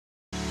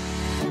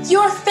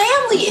Your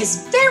family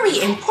is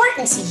very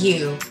important to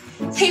you.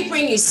 They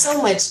bring you so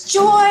much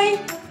joy,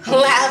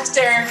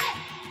 laughter,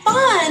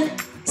 fun,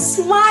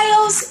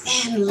 smiles,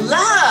 and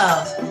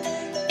love.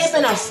 If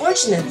an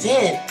unfortunate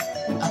event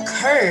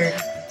occurred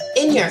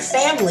in your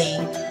family,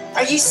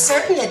 are you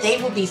certain that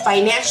they will be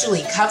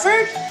financially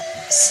covered?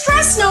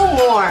 Stress no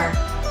more.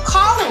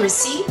 Call and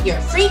receive your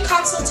free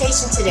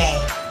consultation today.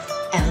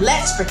 And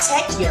let's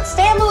protect your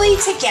family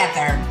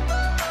together.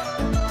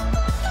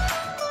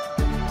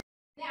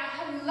 Now,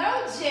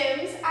 hello,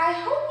 Gems. I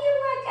hope you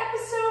liked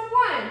episode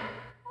 1. A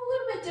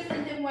little bit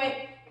different than what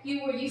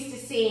you were used to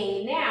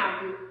seeing.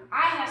 Now,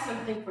 I have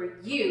something for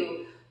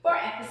you for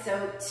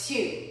episode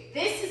 2.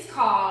 This is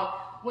called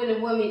When a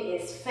Woman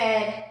is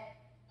Fed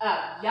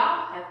Up.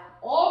 Y'all have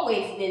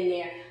always been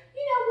there.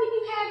 You know, when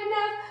you had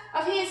enough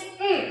of his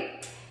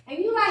and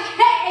you like,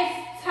 hey,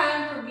 it's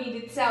time for me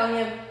to tell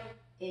him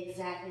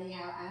exactly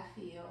how I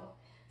feel.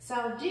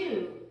 So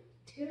do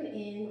tune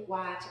in,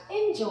 watch,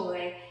 enjoy,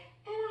 and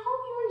I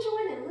hope you're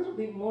enjoying a little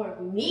bit more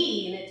of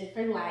me in a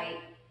different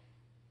light.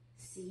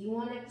 See you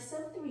on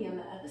episode 3 on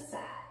the other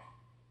side.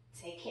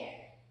 Take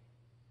care.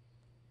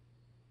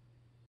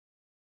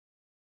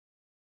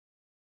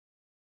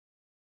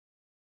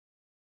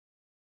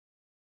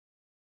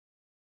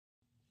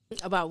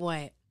 About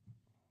what?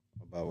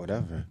 About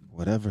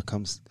whatever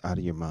comes out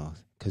of your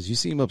mouth. Because you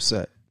seem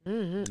upset.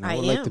 Mm-hmm. I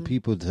would like the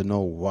people to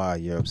know why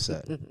you're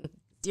upset.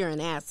 You're an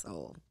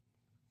asshole.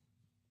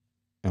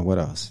 And what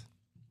else?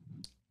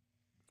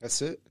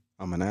 That's it?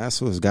 I'm an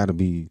asshole. There's got to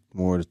be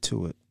more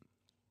to it.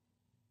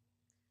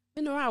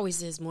 And there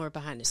always is more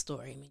behind the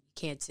story. I mean, you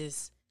can't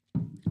just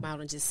come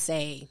out and just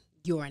say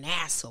you're an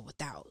asshole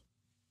without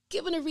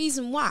giving a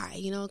reason why,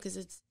 you know,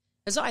 because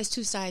there's always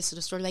two sides to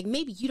the story. Like,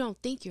 maybe you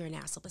don't think you're an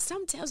asshole, but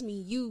something tells me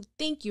you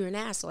think you're an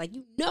asshole. Like,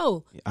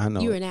 I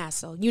know you're an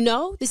asshole. You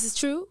know this is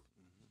true?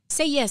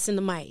 Say yes in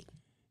the mic.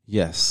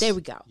 Yes. There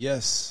we go.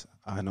 Yes,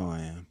 I know I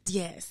am.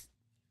 Yes.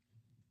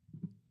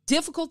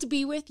 Difficult to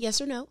be with,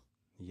 yes or no?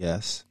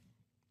 Yes.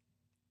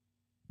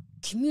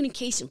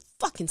 Communication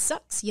fucking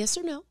sucks, yes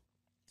or no?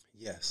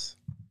 Yes.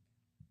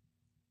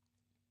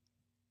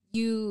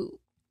 You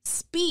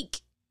speak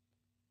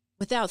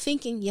without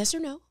thinking, yes or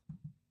no?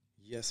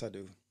 Yes, I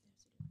do.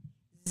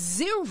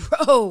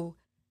 0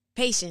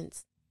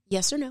 patience,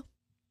 yes or no?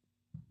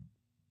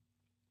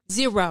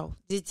 0.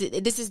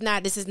 This is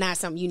not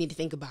something you need to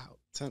think about.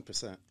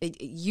 10%.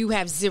 You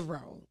have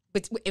 0.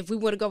 But if we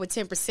want to go with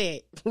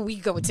 10%, we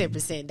go with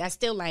 10%. That's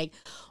still like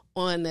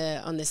on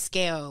the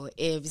scale.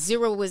 If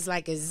 0 was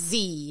like a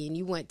Z and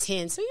you want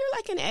 10, so you're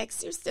like an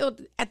X. You're still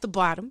at the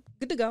bottom.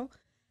 Good to go.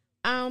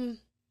 Yeah,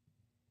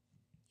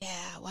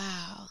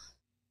 wow.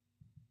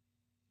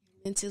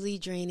 Mentally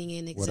draining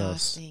and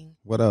exhausting.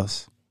 What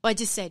else? Oh, I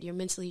just said you're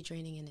mentally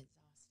draining and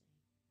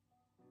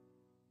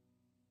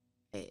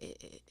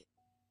exhausting.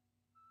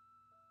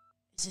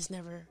 It's just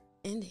never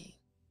ending.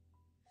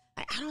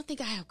 I don't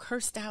think I have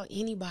cursed out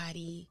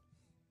anybody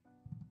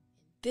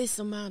this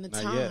amount of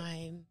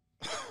time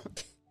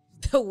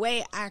the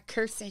way I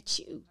curse at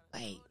you.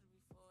 Like,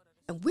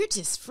 and we're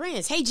just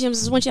friends. Hey, Jim,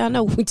 just want y'all to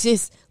know we're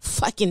just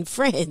fucking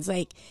friends.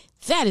 Like,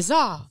 that is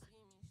all.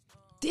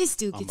 This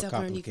dude gets up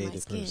underneath my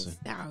skin.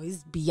 No,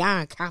 he's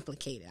beyond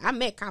complicated. I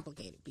met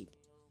complicated people.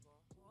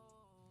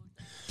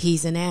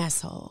 He's an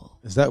asshole.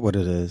 Is that what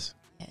it is?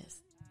 Yes.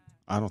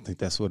 I don't think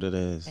that's what it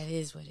is. That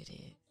is what it is.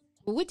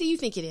 But what do you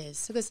think it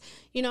is? Because,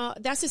 you know,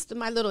 that's just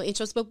my little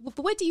intros. But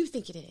what do you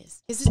think it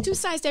is? Because there's two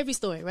sides to every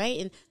story, right?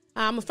 And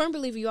I'm a firm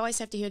believer you always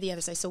have to hear the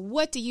other side. So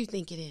what do you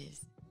think it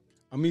is?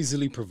 I'm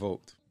easily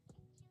provoked.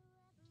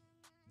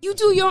 You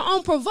do your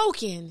own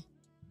provoking.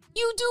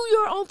 You do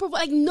your own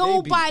like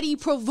nobody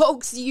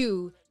provokes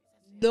you.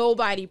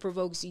 Nobody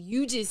provokes you.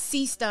 You just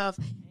see stuff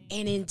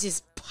and then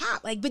just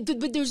pop. Like, but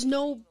there's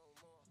no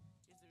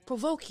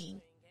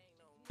provoking.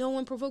 No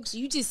one provokes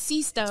you. You just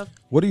see stuff.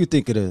 What do you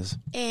think it is?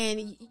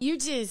 And you're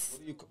just.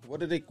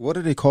 What do they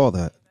call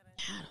that?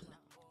 I don't know.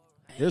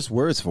 There's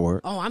words for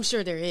it. Oh, I'm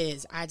sure there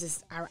is. I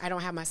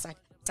don't have my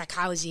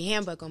psychology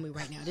handbook on me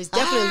right now. There's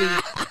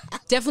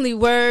definitely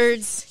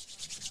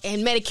words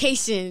and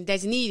medication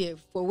that's needed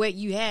for what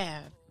you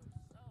have.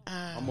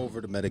 I'm over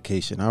the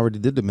medication. I already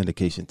did the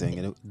medication thing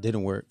and it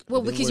didn't work.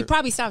 Well, because you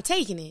probably stopped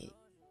taking it.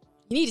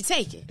 You need to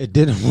take it. It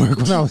didn't work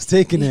when I was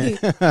taking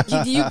it.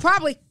 you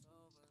probably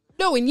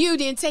and you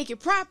didn't take it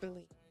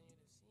properly.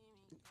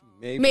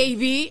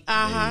 Maybe.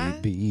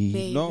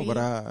 Maybe. No, but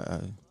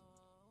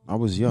I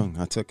was young.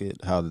 I took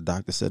it how the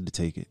doctor said to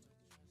take it.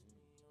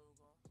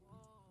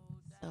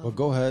 So, well,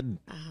 go ahead.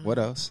 What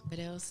else?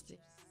 What else? There's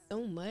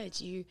so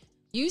much. You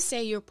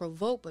say you're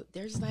provoked, but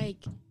there's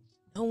like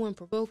no one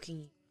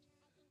provoking you.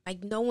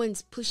 Like no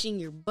one's pushing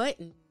your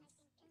button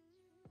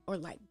or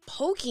like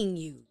poking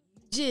you.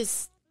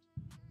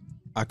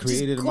 I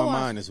created in my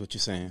mind is what you're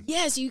saying.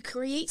 Yes, you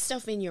create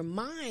stuff in your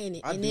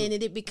mind and then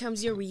it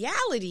becomes your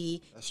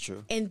reality. That's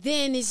true. And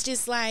then it's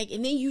just like,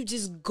 and then you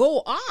just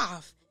go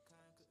off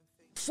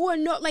for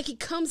like it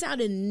comes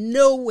out of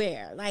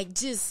nowhere. Like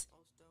just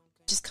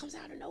comes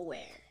out of nowhere.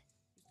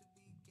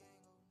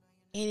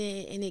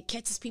 and it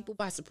catches people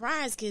by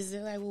surprise because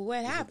they're like, well,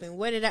 what happened?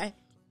 What did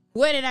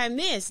I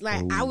miss?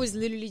 Like, I was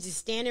literally just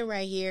standing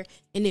right here,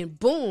 and then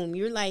boom,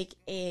 you're like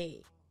a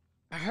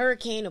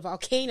hurricane, a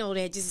volcano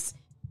that just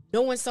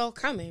no one saw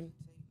coming,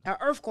 an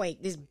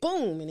earthquake, this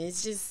boom, and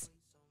it's just,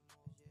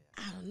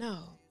 I don't know.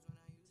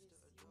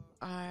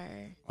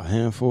 A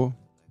handful?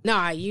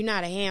 Nah, you're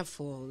not a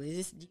handful.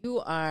 You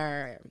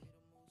are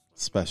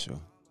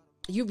special.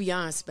 You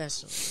beyond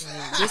special.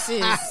 Like,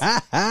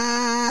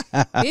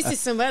 this is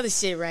some other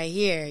shit right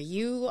here.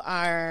 You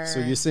are. So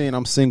you're saying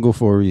I'm single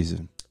for a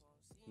reason,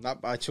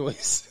 not by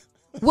choice.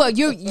 Well,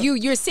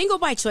 you're single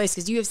by choice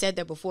because you have said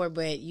that before,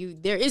 but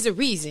there is a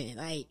reason.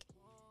 Like,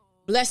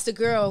 bless the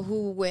girl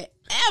who would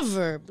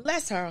ever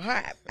bless her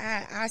heart.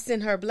 I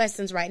send her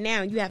blessings right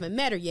now, and you haven't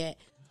met her yet,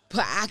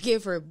 but I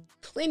give her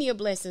plenty of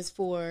blessings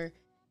for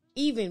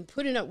even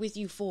putting up with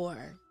you for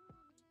a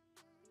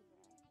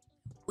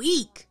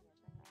week.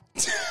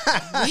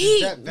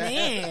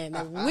 Man,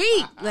 a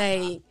week.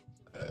 Like,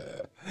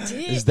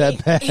 is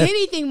that bad?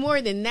 Anything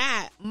more than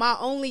that, my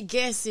only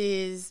guess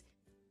is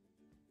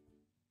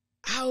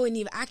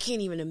I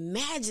can't even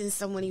imagine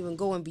someone even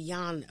going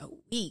beyond a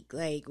week.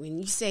 Like, when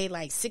you say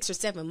like 6 or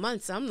 7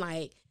 months, I'm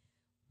like,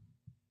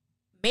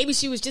 maybe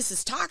she was just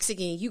as toxic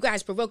and you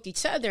guys provoked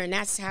each other, and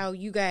that's how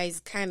you guys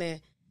kind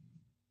of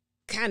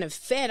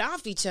fed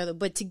off each other.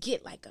 But to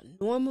get like a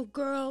normal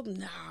girl,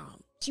 no,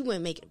 she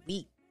wouldn't make it a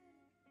week.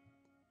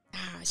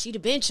 She'd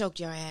have been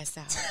choked your ass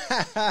out.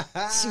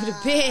 She would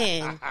have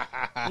been.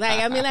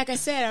 Like I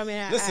said,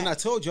 listen, I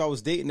told you I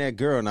was dating that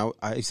girl, and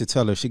I used to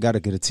tell her she got to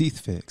get a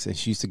teeth fix, and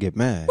she used to get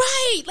mad.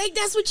 Right, like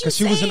that's what you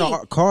said. Because she was in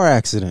a car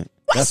accident.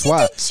 That's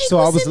why. So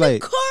I was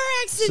like, car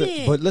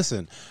accident. But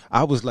listen,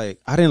 I was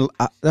like,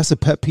 that's a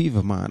pet peeve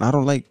of mine. I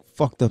don't like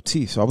fucked up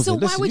teeth. So I was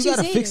like, listen, you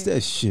gotta fix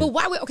that shit. But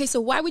why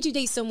would you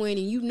date someone and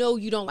you know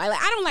you don't like?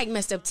 I don't like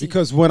messed up teeth.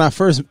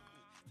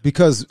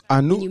 Because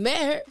I knew when you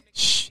met her,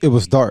 it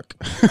was dark.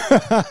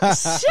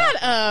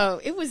 Shut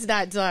up! It was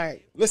not dark.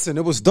 Listen,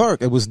 it was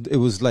dark. It was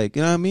like,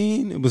 you know what I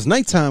mean. It was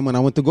nighttime when I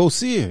went to go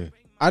see her.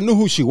 I knew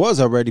who she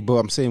was already, but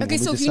I'm saying, okay.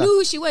 So if you knew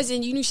who she was,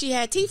 and you knew she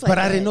had teeth, but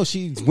I didn't know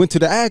she went to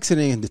the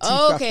accident and the teeth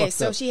got fucked up.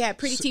 So she had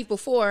pretty teeth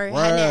before, had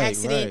that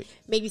accident. Right.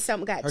 Maybe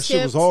something got her chipped.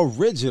 Shit was all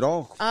rigid,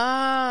 all.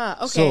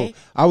 Okay.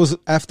 So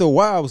after a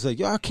while, I was like,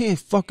 yo, I can't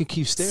fucking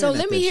keep staring. So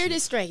let me hear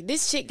this straight.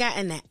 This chick got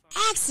in an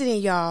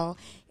accident, y'all.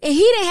 And he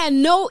didn't have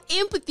no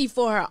empathy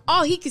for her.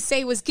 All he could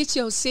say was, get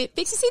your shit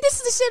fixed. See, this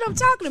is the shit I'm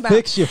talking about.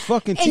 Fix your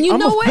fucking teeth. And you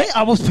know what?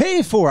 I was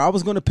paying for her. I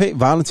was going to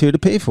volunteer to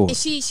pay for her. And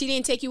she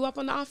didn't take you up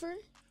on the offer?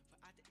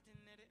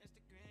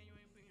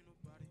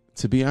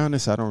 To be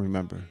honest, I don't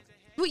remember.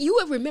 Well, you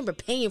would remember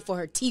paying for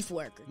her teeth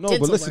work. No,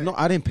 but listen, no,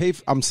 I didn't pay.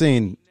 I'm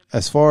saying,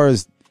 as far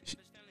as,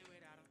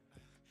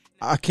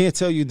 I can't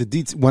tell you the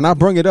details. When I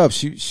bring it up,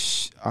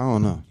 I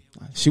don't know.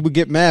 She would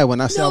get mad when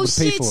I say I would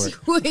pay for it. She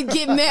would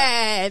get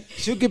mad.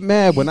 She'll get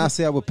mad when I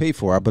say I would pay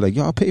for it. I'll be like,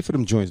 yo, I'll pay for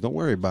them joints. Don't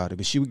worry about it.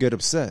 But she would get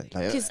upset.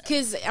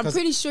 Because I'm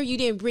pretty sure you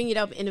didn't bring it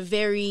up in a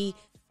very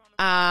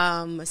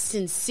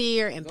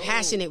sincere and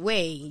passionate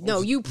way.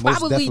 No, you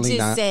probably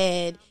just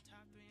said,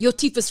 your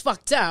teeth is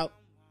fucked up.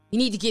 You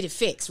need to get it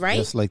fixed, right?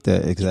 Just like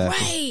that,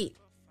 exactly.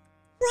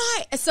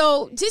 Right.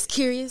 So, just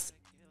curious,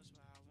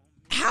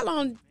 how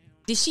long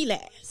did she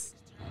last?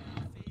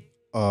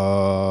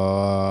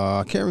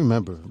 I can't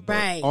remember.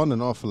 Right. On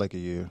and off for like a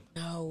year.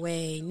 No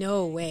way.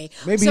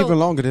 Maybe even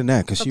longer than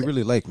that, because she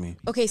really liked me.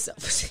 Okay, so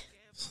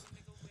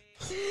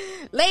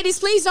ladies,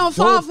 please don't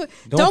fall for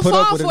the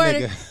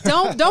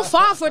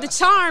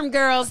charm,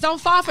 girls. Don't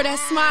fall for that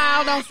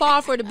smile. Don't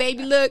fall for the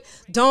baby look.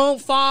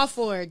 Don't fall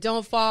for it.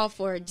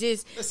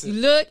 Just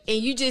look and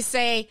you just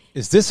say,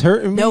 is this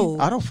hurting me? No.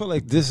 I don't feel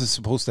like this is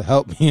supposed to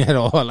help me at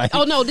all. Like,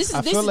 oh no,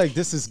 I feel like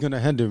this is gonna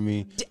hinder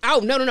me.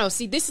 Oh no.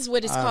 See, this is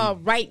what it's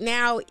called right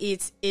now.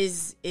 It's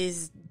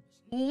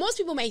most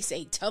people may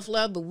say tough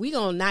love, but we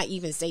gonna not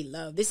even say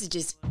love. This is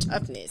just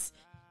toughness.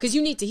 Because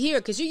you need to hear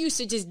it, because you're used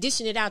to just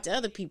dishing it out to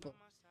other people.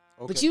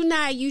 Okay. But you're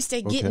not used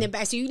to getting it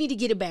back. So you need to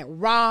get it back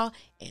raw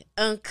and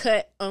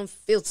uncut,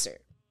 unfiltered.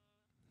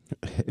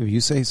 If you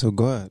say so,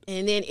 go ahead.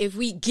 And then if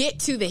we get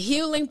to the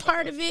healing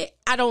part of it,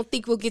 I don't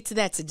think we'll get to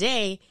that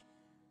today.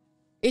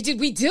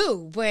 We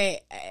do.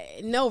 But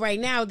no, right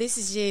now, it's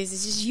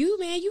just you,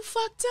 man. You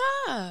fucked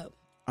up.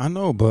 I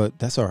know, but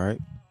that's all right.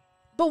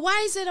 But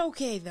why is it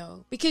okay,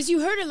 though? Because you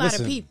hurt a lot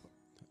of people.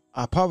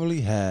 I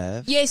probably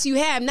have. Yes, you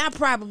have. Not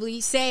probably.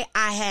 Say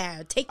I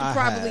have. Take the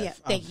probably out.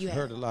 Thank you. I've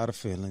hurt a lot of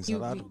feelings. A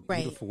lot of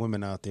right. beautiful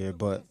women out there.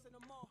 But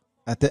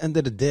at the end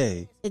of the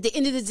day. At the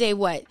end of the day,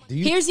 what?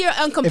 Here's your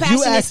uncompassionate If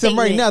you ask them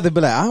right now, they'll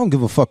be like, I don't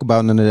give a fuck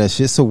about none of that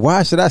shit. So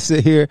why should I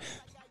sit here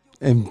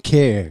and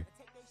care?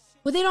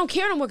 Well, they don't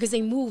care no more because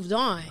they moved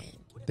on.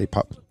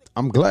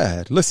 I'm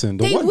glad. Listen,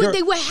 they would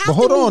have but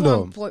hold to on,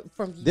 move though. on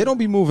from you. They don't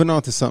be moving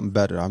on to something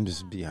better. I'm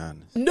just be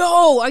honest.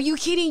 No, are you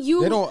kidding?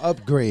 They don't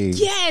upgrade.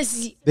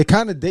 Yes. They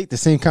kind of date the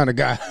same kind of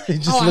guy. It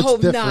just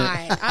looks different.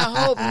 I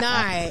hope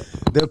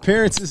not. The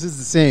appearances is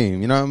the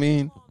same. You know what I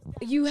mean?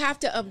 you have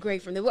to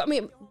upgrade from that. I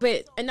mean,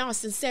 but in all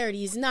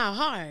sincerity, it's not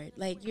hard.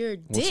 Like, you're a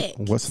dick.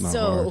 What's not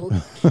so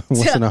hard?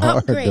 What's to not hard,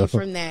 upgrade though?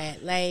 from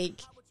that,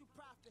 like,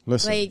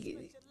 Listen.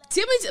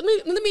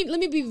 let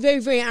me be very,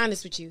 very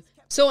honest with you.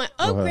 So an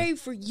Go upgrade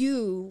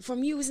ahead.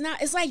 from you is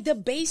not. It's like the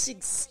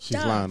basic stuff. She's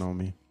lying on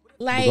me.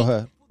 But Like go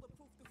ahead.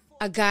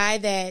 a guy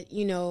that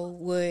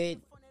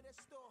would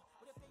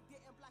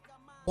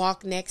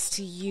walk next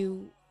to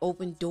you,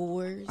 open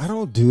doors. I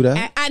don't do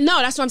that. I know,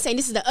 that's what I'm saying.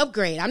 This is the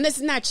upgrade. This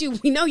is not you.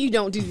 We know you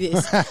don't do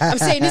this. I'm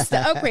saying this is the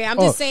upgrade. I'm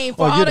just saying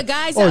for all the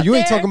guys out there. Oh, you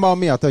ain't talking about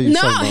me. I thought you were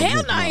No, talking about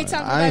hell me. no, I ain't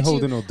talking about I ain't you.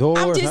 holding no doors.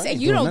 I'm just I saying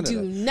ain't you doing don't none do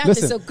of that. nothing.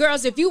 Listen, So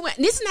girls, if you went,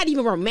 this is not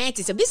even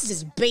romantic stuff. This is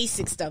just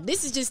basic stuff.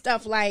 This is just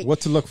stuff like what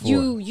to look for.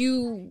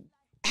 You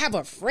have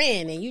a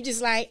friend and you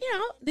just like,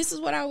 this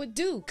is what I would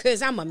do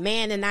because I'm a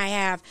man and I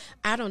have,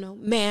 I don't know,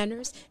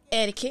 manners,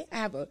 etiquette. I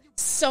have a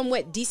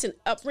somewhat decent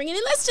upbringing.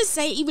 And let's just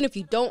say, even if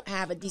you don't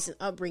have a decent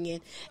upbringing,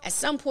 at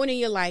some point in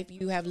your life,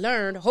 you have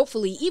learned,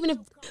 hopefully, even if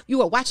you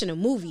were watching a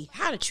movie,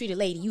 how to treat a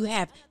lady. You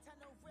have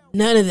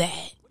none of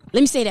that.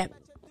 Let me say that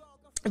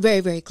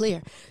very, very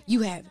clear.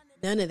 You have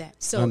none of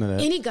that. So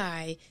any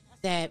guy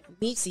that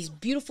meets these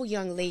beautiful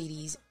young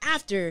ladies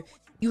after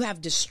you have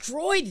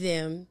destroyed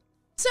them,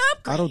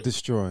 upgrade. I don't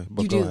destroy,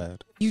 but go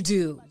ahead. You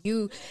do.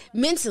 You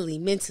mentally,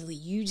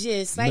 you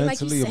just like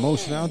mentally, you said,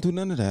 emotionally, I don't do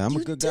none of that. I'm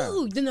a good guy.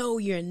 No,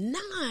 you're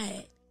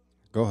not.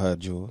 Go ahead,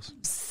 Jules.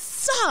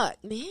 Suck,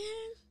 man.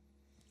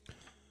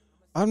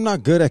 I'm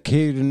not good at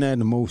catering that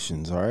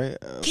emotions. All right,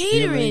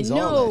 catering.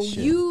 No,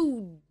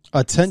 you.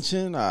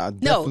 Attention. I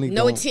definitely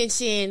no don't.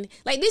 attention.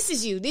 Like this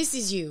is you,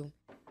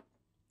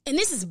 and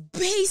this is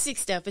basic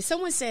stuff. If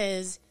someone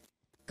says,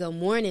 "Good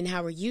morning,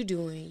 how are you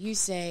doing?" You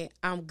say,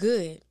 "I'm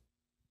good."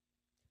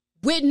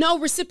 With no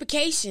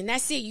reciprocation.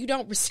 That's it. You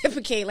don't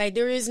reciprocate. Like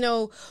there is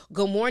no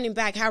good morning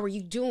back. How are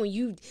you doing?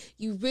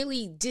 You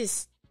really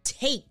just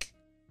take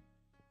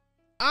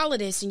all of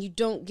this and you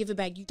don't give it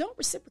back. You don't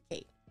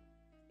reciprocate.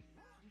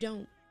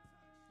 You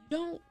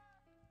don't.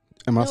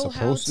 Am I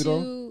supposed to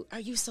though? Are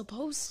you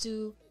supposed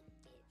to?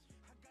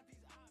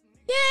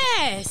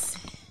 Yes.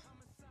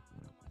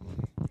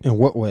 In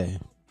what way?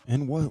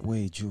 In what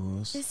way,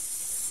 Jules? The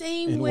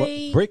same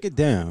way. Break it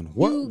down.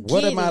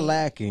 What am I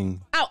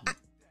lacking? Oh,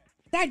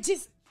 that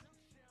just.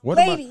 What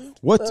ladies, am I?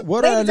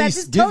 What are at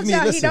least give me?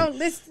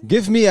 Listen,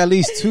 give me at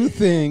least two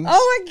things.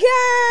 Oh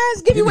my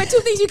gosh! Give me two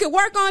things you can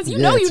work on. You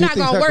know you're not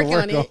gonna work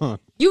on it.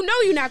 You know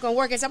you're not gonna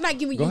work on it. So I'm not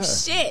giving you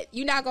shit.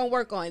 You're not gonna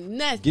work on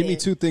nothing. Give me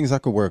two things I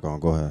could work on.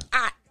 Go ahead.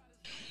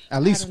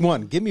 At least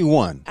one. Give me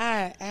one.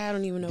 I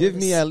don't even know. Give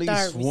me at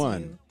least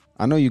one.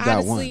 I know you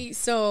got one.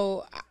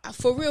 So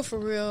for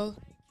real,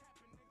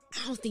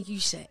 I don't think you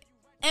should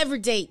ever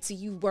date till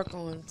you work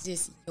on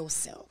just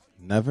yourself.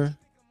 Never.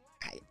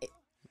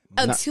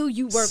 Until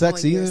you work on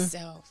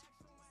yourself.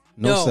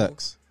 No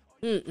sex.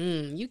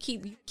 You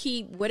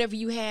keep whatever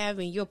you have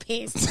in your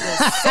pants to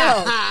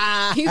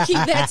yourself. You keep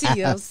that to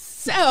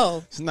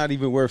yourself. It's not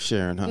even worth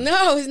sharing, huh?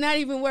 No, it's not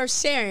even worth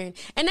sharing.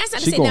 And that's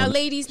not to say now,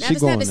 ladies. Now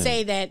that's not to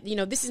say that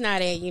this is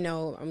not a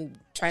I'm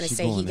trying to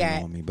say he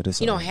got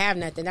you don't have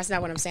nothing. That's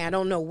not what I'm saying. I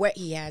don't know what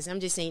he has.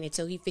 I'm just saying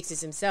until he fixes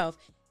himself,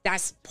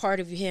 that's part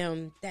of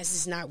him. That's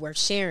just not worth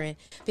sharing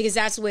because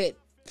that's what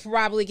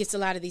probably gets a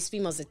lot of these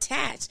females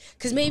attached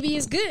because maybe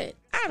it's good.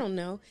 I don't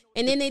know.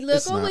 And then they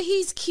look, well,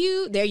 he's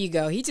cute. There you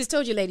go. He just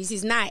told you, ladies,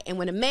 he's not. And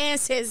when a man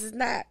says it's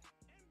not,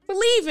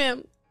 believe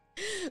him.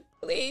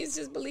 Please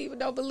just believe it.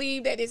 Don't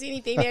believe that there's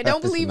anything there.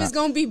 Don't believe it's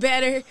going to be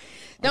better.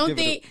 Don't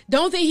think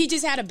he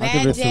just had a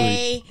bad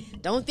day.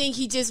 Don't think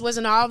he just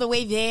wasn't all the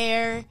way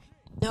there.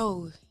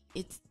 No,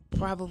 it's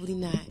probably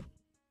not.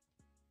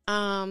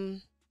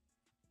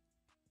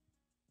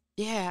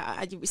 Yeah,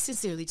 I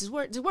sincerely just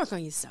work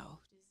on yourself.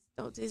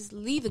 Don't just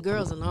leave the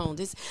girls alone.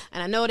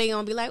 And I know they're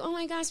gonna be like, "Oh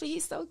my gosh, but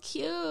he's so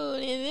cute,"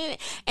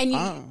 and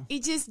you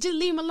just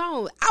leave him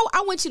alone.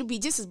 I want you to be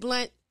just as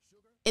blunt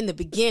in the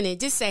beginning.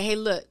 Just say, "Hey,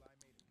 look,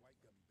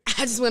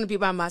 I just want to be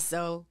by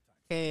myself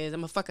because I'm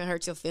gonna fucking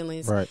hurt your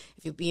feelings if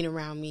you're being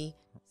around me.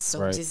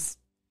 So just,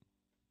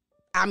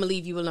 I'm gonna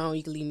leave you alone.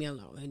 You can leave me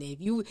alone. And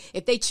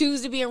if they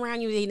choose to be around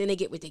you, then they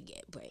get what they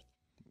get. But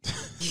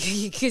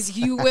because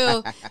you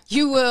will."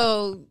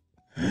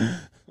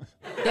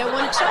 They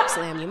want to choke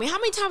slam you. I mean, how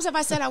many times have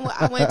I said I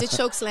wanted to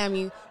choke slam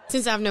you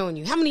since I've known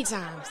you? How many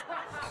times?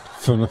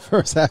 From the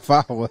first half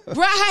hour.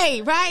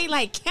 Right.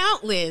 Like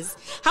countless.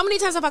 How many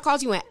times have I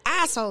called you an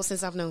asshole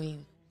since I've known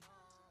you?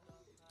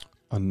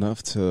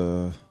 Enough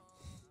to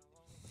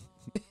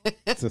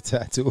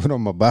tattoo it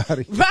on my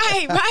body.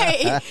 Right.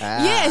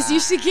 Yes, you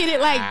should get it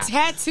like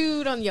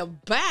tattooed on your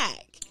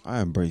back.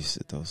 I embrace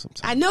it though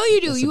sometimes. I know you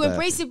do. You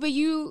embrace it, but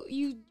you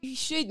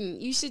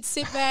shouldn't. You should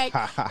sit back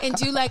and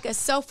do like a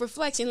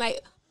self-reflection.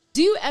 Like,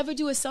 do you ever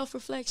do a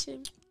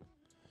self-reflection?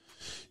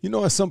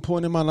 At some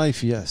point in my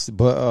life, yes.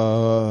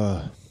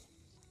 But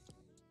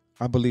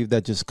I believe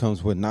that just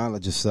comes with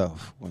knowledge of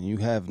self. When you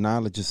have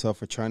knowledge of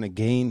self or trying to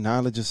gain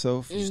knowledge of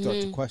self, you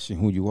start to question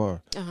who you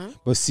are.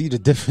 But see, the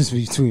difference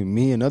between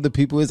me and other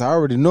people is I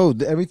already know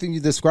everything you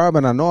describe,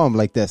 and I know I'm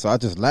like that, so I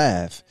just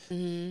laugh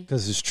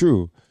because it's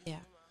true. Yeah.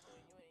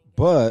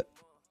 But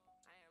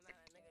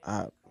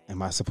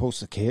am I supposed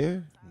to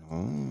care? No,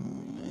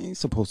 I ain't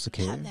supposed to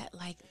care. Have that,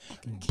 like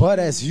but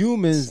as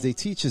humans, they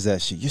teach us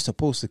that shit. You're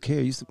supposed to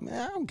care. Man,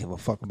 I don't give a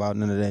fuck about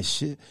none of that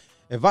shit.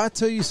 If I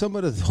tell you some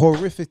of the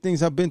horrific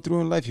things I've been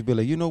through in life, you'd be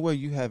like, you know what?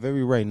 You have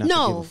every right not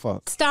to give a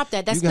fuck. Stop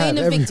that. That's playing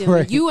the victim.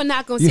 Right. You are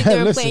not going to sit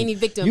there and play any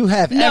victim. You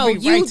have every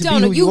right you to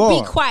don't. be who you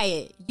are. Be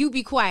quiet. You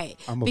be quiet.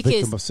 I'm a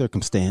victim of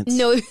circumstance.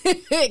 No,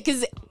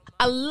 because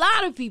a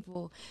lot of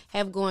people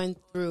have gone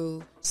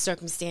through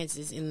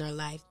circumstances in their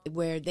life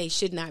where they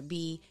should not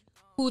be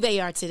who they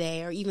are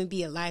today or even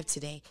be alive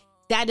today.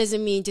 That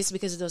doesn't mean just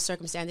because of those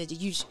circumstances that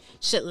you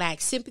should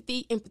lack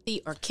sympathy,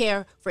 empathy, or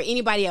care for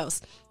anybody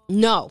else.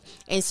 No.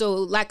 And so,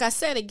 like I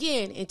said,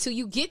 again, until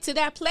you get to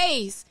that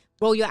place,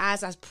 roll your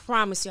eyes. I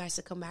promise you I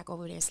should come back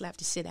over there and slap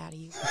the shit out of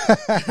you.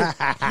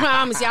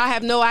 Promise y'all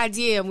have no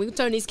idea. When we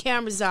turn these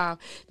cameras off,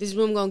 this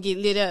room going to get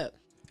lit up.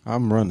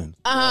 I'm running.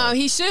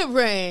 He should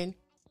run.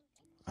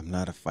 I'm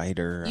not a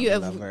fighter. I'm a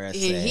lover.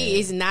 He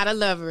is not a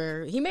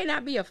lover. He may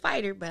not be a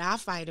fighter, but I'll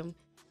fight him.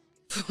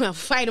 I'll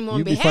fight him on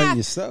you behalf be fighting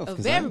yourself,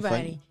 of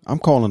everybody. I'm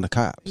calling the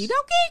cops. You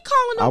don't get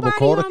calling nobody I will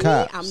call the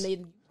on cops. me.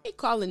 I'm not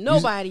calling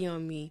nobody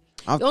on me.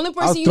 The only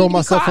person I'll you throw need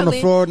myself to be on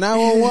the floor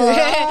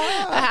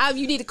now.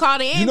 you need to call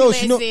the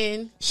ambulance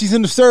in. She's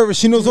in the service.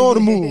 She knows all the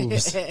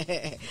moves.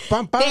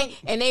 Bam, bam.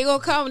 And they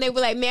gonna come and they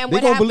be like, man, they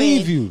what gonna happened?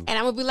 Believe you. And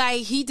I'm gonna be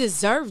like, he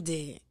deserved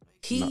it.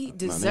 He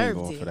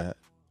deserved it. For that.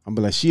 I'm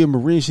be like, she a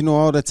Marine. She know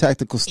all that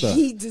tactical stuff.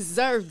 He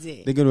deserved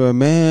it. They gonna be,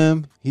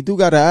 ma'am, he do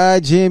got an eye,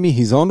 Jimmy.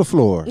 He's on the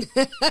floor.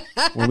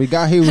 When we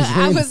got here,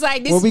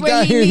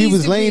 he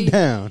was laying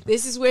down.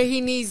 This is where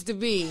he needs to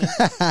be.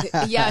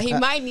 Yeah, he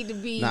might need to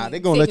be. Nah, they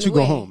gonna let you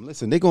go home.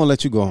 Listen, they gonna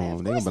let you go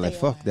home. They gonna be like,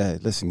 fuck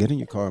that. Listen, get in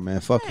your car,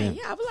 man. Fuck him.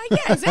 Yeah, I'll be like,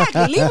 yeah,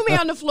 exactly. Leave me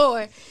on the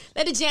floor.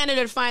 Let the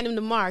janitor find him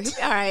tomorrow. He'll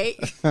be all right.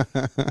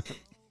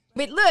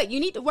 But look, you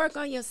need to work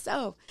on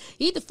yourself.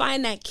 You need to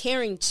find that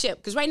caring chip.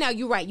 Because right now,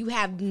 you're right. You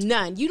have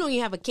none. You don't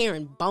even have a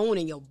caring bone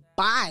in your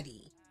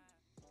body.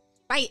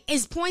 Like,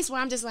 it's points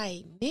where I'm just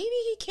like, maybe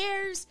he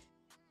cares,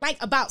 like,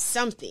 about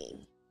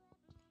something.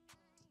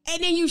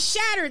 And then you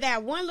shatter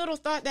that one little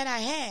thought that I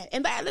had.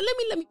 And let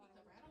me.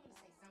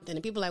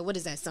 And people are like, what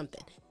is that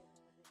something?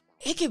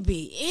 It could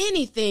be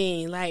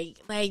anything. Like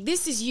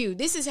this is you.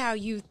 This is how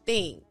you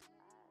think.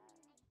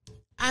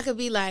 I could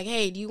be like,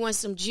 hey, do you want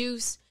some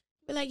juice?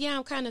 Be like, yeah,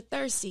 I'm kind of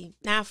thirsty.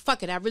 Nah,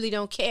 fuck it. I really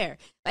don't care.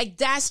 Like,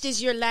 that's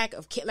just your lack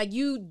of care. Like,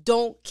 you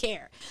don't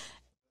care.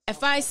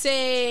 If I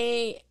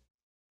say,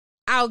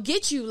 I'll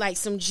get you, like,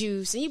 some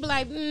juice, and you be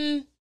like,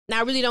 nah,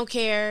 I really don't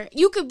care.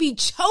 You could be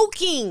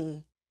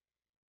choking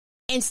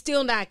and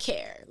still not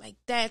care. Like,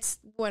 that's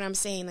what I'm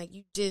saying. Like,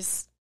 you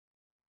just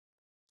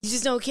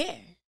don't care.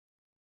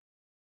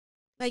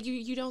 Like,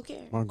 you don't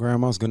care. My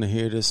grandma's going to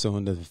hear this, so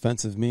in the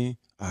defense of me,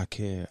 I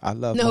care. I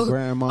love my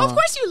grandma. Of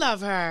course you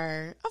love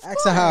her. Of course.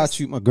 Ask her how I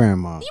treat my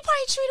grandma. You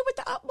probably treat her with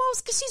the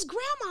utmost because she's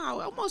grandma.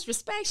 Utmost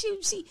respect.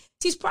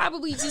 She's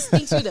probably just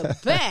thinks you're the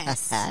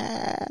best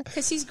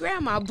because she's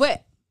grandma.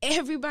 But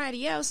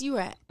everybody else, you're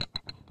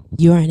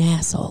an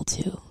asshole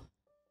too.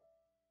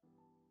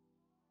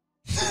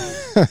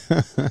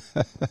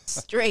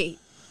 Straight.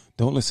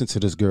 Don't listen to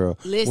this girl.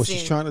 Listen. What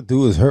she's trying to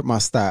do is hurt my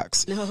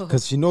stocks. No.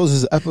 Because she knows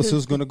this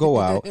episode's going to go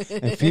out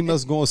and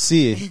females going to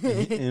see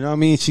it. You know what I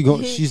mean?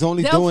 She's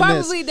only doing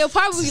this they'll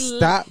probably to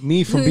stop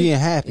me from being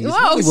happy. It's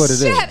really what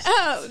it is. Shut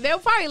up. They'll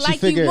probably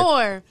like you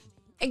more.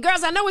 And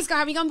girls, I know it's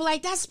going to be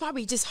like, that's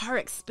probably just her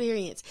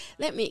experience.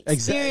 Let me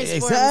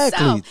experience for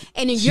herself.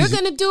 And then you're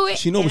going to do it.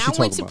 She know what she's talking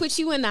about. I want to put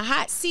you in the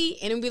hot seat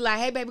and be like,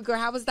 hey, baby girl,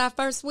 how was that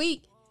first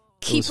week?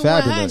 Keep it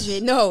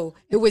 100. No,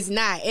 it was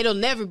not. It'll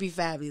never be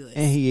fabulous.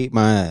 And he ate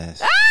my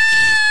ass.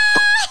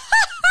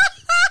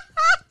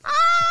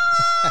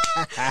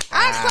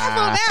 I clap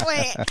on that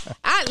way.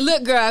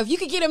 Look, girl, if you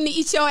could get him to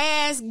eat your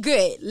ass,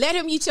 good. Let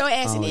him eat your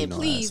ass, and then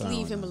please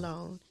leave him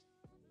alone.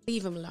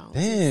 Leave him alone.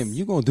 Damn,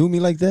 you gonna do me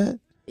like that?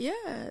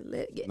 Yeah,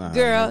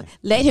 girl,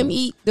 let him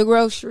eat the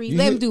grocery.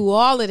 Let him do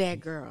all of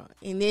that, girl,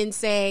 and then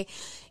say,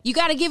 you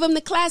got to give him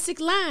the classic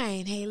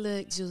line. Hey,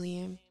 look,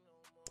 Julian,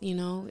 you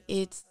know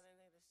it's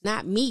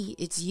not me,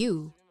 it's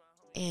you.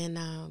 And,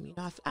 you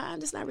know, I'm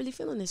just not really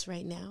feeling this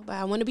right now. But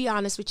I want to be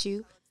honest with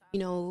you. You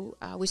know,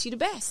 I wish you the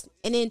best.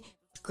 And then,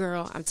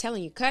 girl, I'm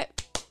telling you, cut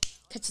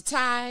your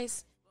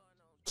ties.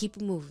 Keep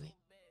it moving.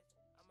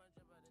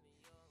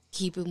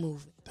 Keep it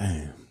moving.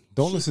 Damn.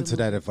 Don't listen to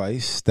that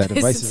advice. That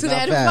advice is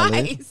not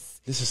valid.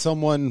 This is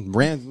someone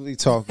randomly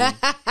talking.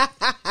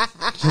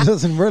 She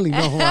doesn't really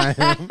know who I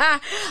am.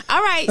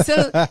 All right.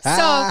 So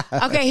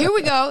okay, here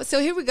we go. So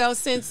here we go.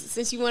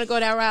 Since you want to go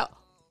that route,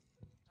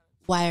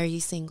 why are you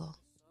single?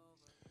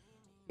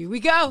 Here we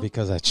go.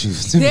 Because I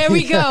choose to There be.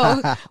 we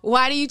go.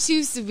 Why do you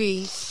choose to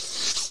be?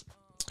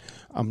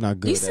 I'm not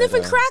good. You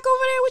sniffing crack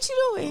over there? What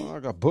you doing? Oh, I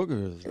got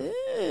boogers.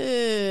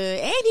 And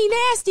ain't he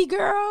nasty,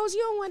 girls?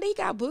 You don't want, he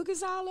got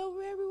boogers all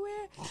over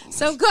everywhere.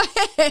 So go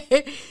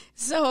ahead.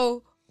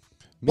 So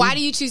why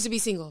do you choose to be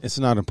single? It's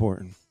not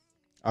important.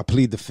 I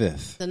plead the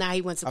fifth. So now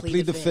he wants to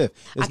plead the fifth.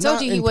 It's I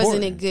told you he important.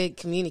 wasn't a good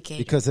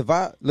communicator. Because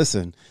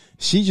listen,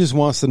 she just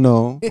wants to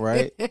know,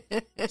 right?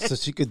 So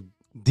she could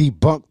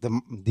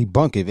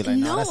debunk it. Be like,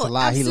 no, that's a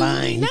lie. He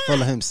lying. Not. He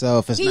full of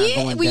himself. It's not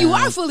going down. You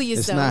are full of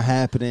yourself. It's not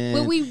happening.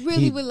 Well, we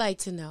really would like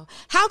to know.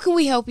 How can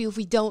we help you if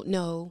we don't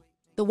know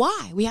the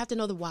why? We have to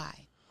know the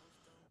why.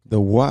 The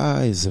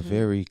why is a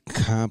very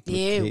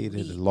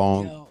complicated,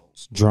 long,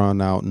 drawn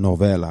out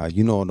novella.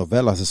 You know,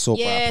 novella is a soap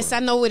opera. Yes, I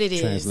know what it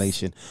is.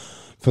 Translation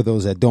for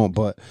those that don't.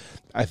 But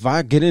if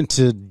I get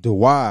into the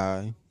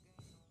why,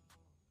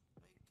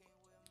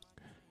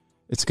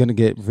 it's going to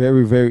get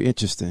very, very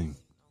interesting.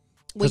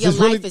 Well, your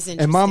life is interesting.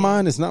 In my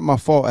mind, it's not my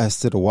fault as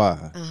to the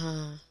why.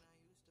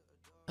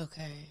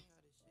 Okay.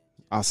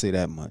 I'll say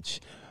that much.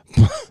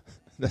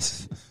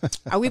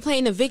 Are we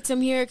playing the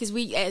victim here? Because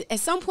at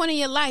some point in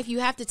your life,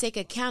 you have to take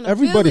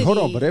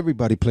accountability. But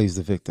everybody plays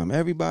the victim.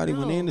 Everybody,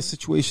 when they're in the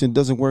situation,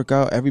 doesn't work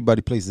out,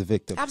 everybody plays the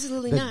victim.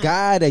 Absolutely not. The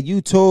guy that you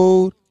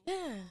told,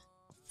 yeah,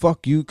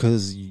 fuck you,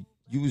 because you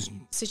was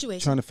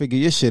trying to figure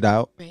your shit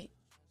out. Right.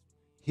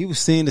 He was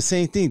saying the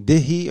same thing.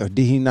 Did he or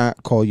did he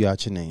not call you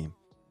out your name?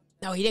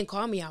 No, he didn't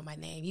call me out my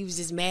name. He was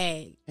just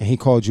mad. And he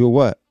called you a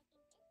what?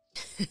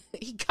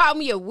 He called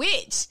me a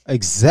witch.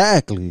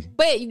 Exactly.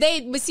 But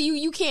see,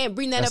 you can't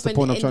bring that That's up. The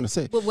point I'm trying to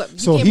say.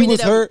 So he was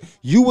hurt.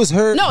 You was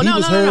hurt.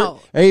 No.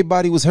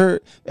 Everybody was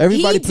hurt.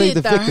 Everybody played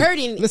the victim.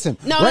 Hurting. Listen.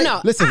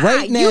 No. Listen.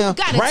 Right now. You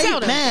gotta tell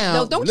them.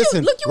 No, don't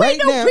listen. You right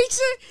ain't no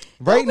preacher.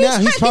 Right now,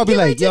 he's probably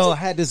like, "Yo, I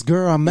had this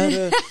girl. I met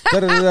her."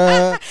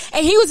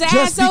 And he was an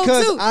asshole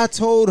because too. I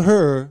told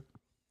her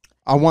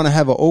I want to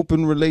have an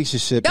open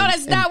relationship. No,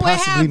 that's not what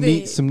happened. Possibly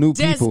meet some new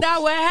people. That's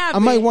not what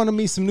happened. I might want to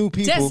meet some new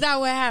people. That's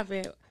not what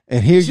happened.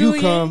 And here you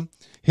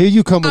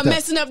come with I'm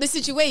messing up the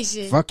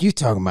situation. Fuck you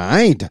talking about?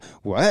 I ain't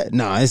what?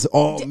 Nah, it's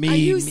all me. Are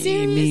you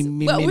serious?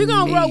 Well, we're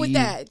gonna roll with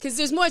that because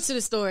there's more to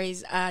the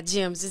stories,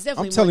 Jims. There's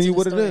definitely. I'm telling you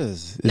more to what the it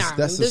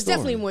story. is. There's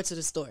definitely more to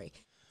the story.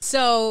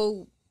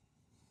 So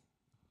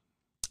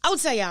I will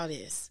tell y'all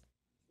this.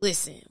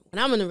 Listen,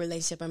 when I'm in a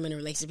relationship, I'm in a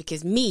relationship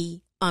because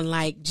me,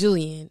 unlike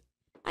Julian,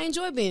 I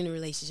enjoy being in a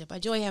relationship. I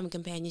enjoy having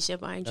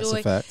companionship. I enjoy. That's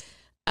a fact.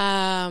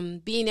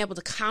 Being able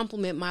to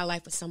complement my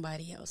life with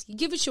somebody else. You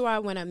give it your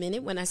all when I'm in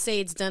it. When I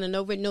say it's done and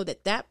over, know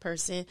that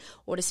person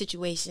or the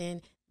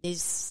situation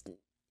is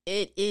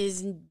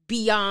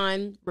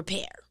beyond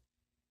repair.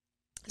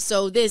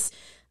 So this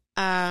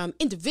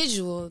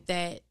individual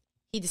that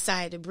he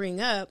decided to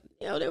bring up,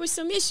 there were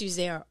some issues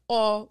there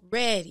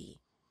already.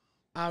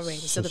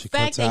 So the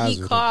fact that he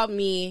called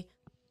me,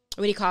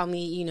 when he called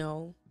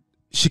me,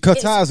 she cut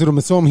ties with him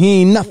and told him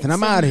he ain't nothing.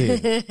 I'm out of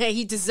here.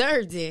 He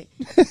deserved it.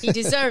 He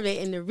deserved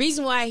it. And the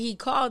reason why he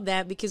called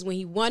that, because when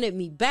he wanted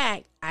me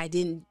back, I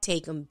didn't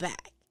take him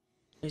back.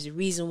 There's a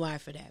reason why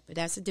for that. But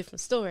that's a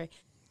different story.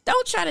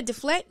 Don't try to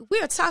deflect.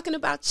 We are talking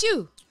about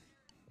you.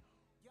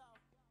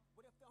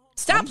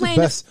 Stop playing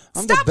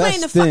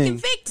the fucking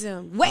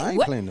victim. Wait, I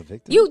ain't playing the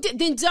victim.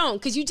 Then don't,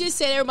 because you just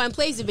said everybody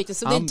plays the victim.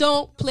 So then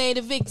don't play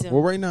the victim.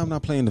 Well, right now I'm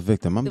not playing the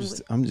victim. I'm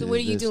just. So what are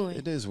you doing?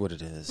 It is what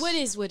it is. What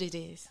is what it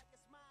is?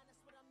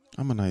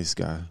 I'm a nice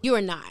guy. You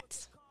are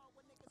not.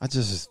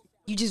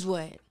 You just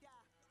what?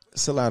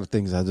 It's a lot of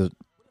things. I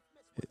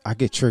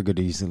get triggered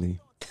easily.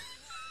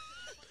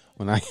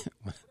 When I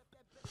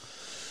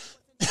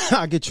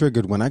get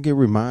triggered when I get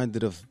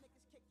reminded of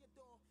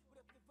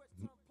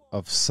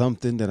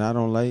something that I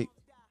don't like,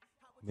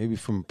 maybe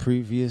from a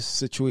previous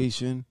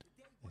situation,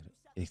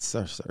 it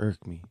starts to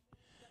irk me.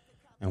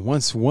 And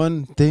once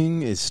one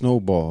thing, it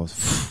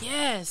snowballs.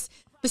 Yes.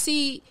 But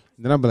see,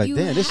 then I'll be like,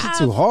 damn, this shit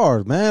too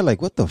hard, man.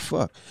 Like, what the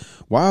fuck?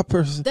 Why a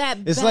person?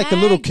 It's like the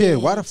little kid.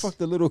 Why the fuck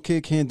the little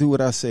kid can't do what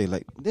I say?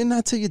 Like, didn't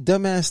I tell you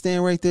dumbass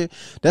stand right there?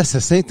 That's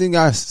the same thing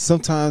I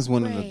sometimes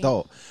when an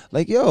adult.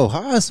 Like, yo,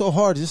 how is it so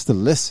hard just to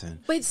listen?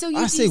 But so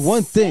I say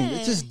one thing.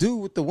 Just do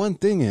what the one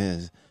thing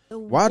is.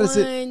 Why does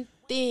it?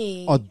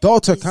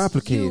 Adults are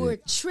complicated. You were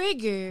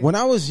triggered. When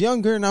I was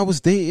younger and I was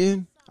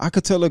dating, I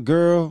could tell a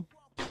girl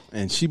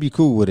and she'd be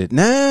cool with it.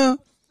 Now,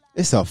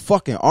 it's a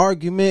fucking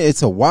argument.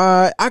 It's a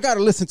why. I got to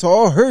listen to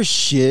all her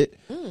shit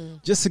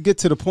just to get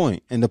to the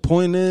point. And the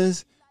point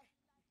is,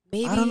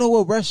 maybe, I don't know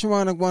what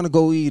restaurant I want to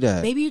go eat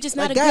at. Maybe you're just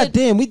not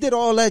goddamn, we did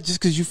all that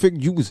just because you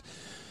figured you was.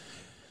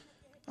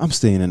 I'm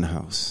staying in the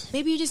house.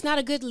 Maybe you're just not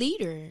a good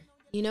leader,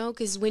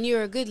 because when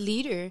you're a good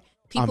leader,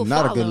 people I'm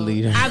not follow. A good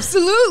leader.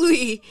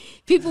 Absolutely.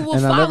 People will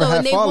follow. I've never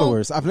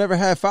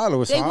had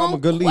followers, so I'm a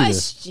good leader. They won't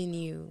question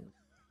you.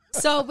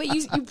 So, but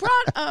you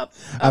brought up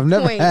I've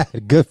never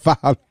had good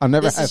followers. I've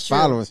never had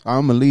followers. So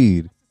I'm a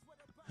lead.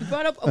 You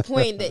brought up a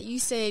point that you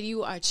said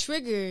you are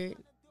triggered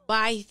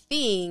by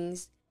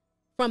things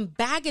from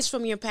baggage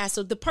from your past.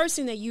 So the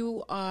person that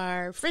you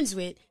are friends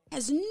with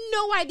has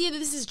no idea that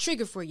this is a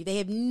trigger for you. They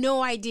have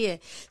no idea.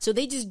 So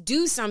they just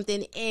do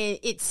something and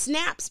it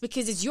snaps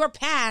because it's your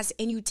past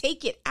and you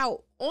take it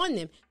out on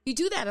them. You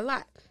do that a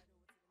lot.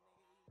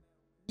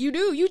 You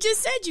do. You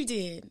just said you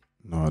did.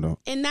 No, I don't.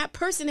 And that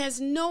person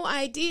has no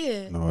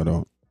idea. No, I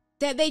don't.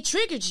 That they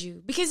triggered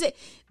you. Because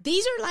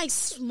these are like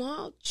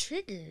small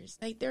triggers.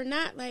 Like they're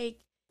not like,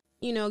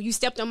 you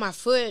stepped on my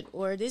foot,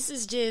 or this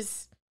is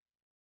just,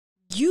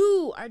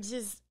 you are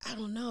just, I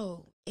don't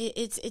know.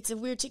 It's a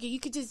weird trigger. You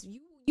could just,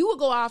 you would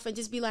go off and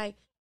just be like,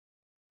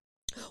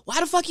 why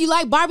the fuck you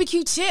like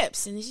barbecue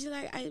chips? And she's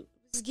like, I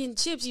was getting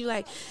chips. You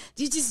like,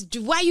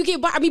 why you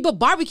get, but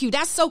barbecue,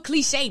 that's so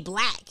cliche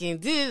black.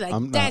 And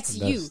that's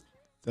you.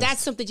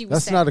 That's something you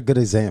would say. That's not a good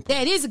example.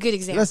 That is a good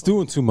example. That's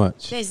doing too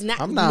much. That's not,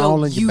 I'm not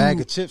all in your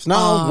bag of chips. No,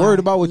 I'm worried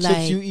about what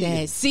chips you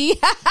eat. See?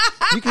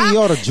 You can eat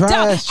all the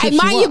dry ass chips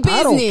mind you want. your business.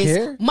 I don't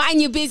care.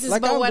 Mind your business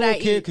about what I eat. I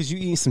don't care because you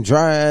eat some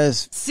dry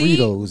ass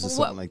Fritos or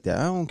something like that.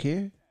 I don't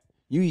care.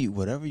 You eat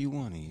whatever you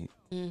want to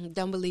eat.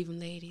 Don't believe them,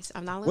 ladies.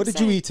 I'm not. What did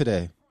you eat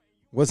today?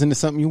 Wasn't it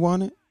something you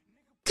wanted?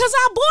 Because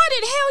I bought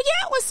it. Hell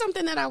yeah, it was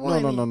something that I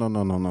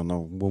wanted.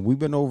 No. When we've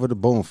been over the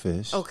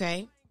bonefish.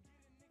 Okay.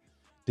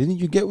 Didn't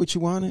you get what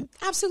you wanted?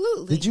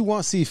 Absolutely. Did you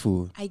want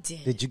seafood? I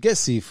did. Did you get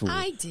seafood?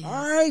 I did.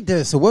 All right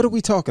then. So what are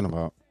we talking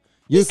about?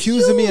 You're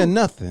accusing me of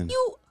nothing.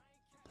 You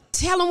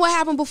tell them what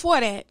happened before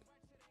that.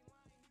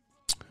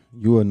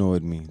 You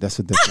annoyed me. That's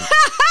a difference.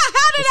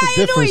 How did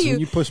I annoy you? When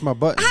you push my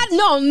button.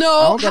 No. I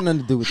don't got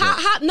nothing to do with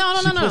that. No.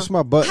 She pushed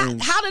my button.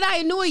 How did I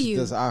annoy you?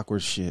 That's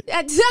awkward shit.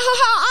 How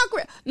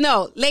awkward?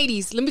 No,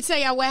 ladies, let me tell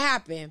y'all what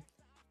happened.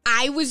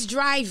 I was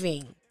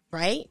driving,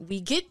 right?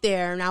 We get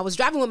there, and I was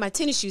driving with my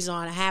tennis shoes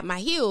on. I had my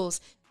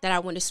heels that I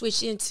wanted to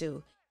switch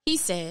into. He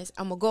says,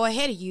 I'm going to go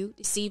ahead of you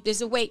to see if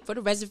there's a wait for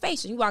the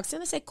reservation. He walks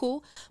in. I said,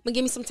 cool. I'm going to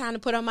give me some time to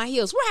put on my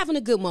heels. We're having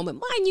a good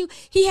moment. Mind you,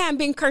 he hadn't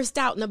been cursed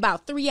out in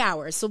about 3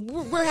 hours. So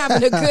we're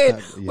having a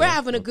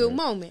good, good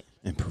moment.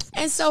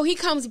 And so he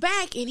comes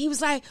back and he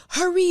was like,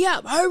 hurry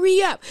up.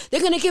 They're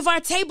going to give our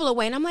table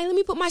away. And I'm like, let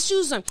me put my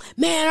shoes on.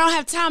 Man, I don't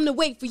have time to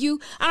wait for you.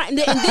 And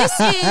this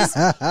is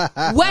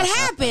what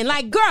happened.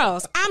 Like,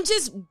 girls,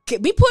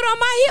 we put on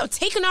my heel,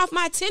 taking off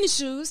my tennis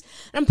shoes.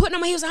 And I'm putting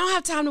on my heels. I don't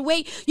have time to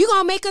wait. You're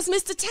going to make us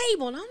miss the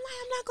table. And I'm like,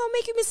 I'm not going to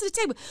make you miss the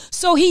table.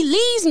 So he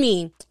leaves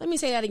me. Let me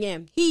say that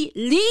again. He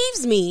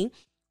leaves me,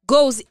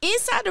 goes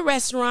inside the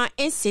restaurant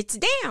and sits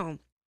down.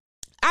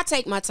 I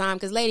take my time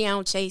because, lady, I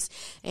don't chase,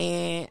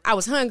 and I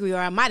was hungry, or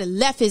I might have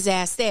left his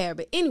ass there.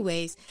 But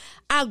anyways,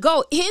 I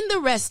go in the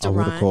restaurant. I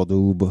would have called the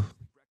Uber.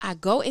 I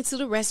go into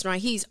the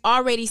restaurant. He's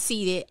already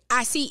seated.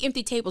 I see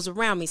empty tables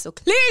around me. So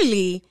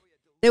clearly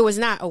there was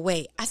not a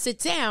wait. I sit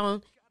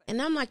down,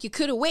 and I'm like, you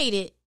could have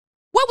waited.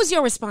 What was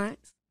your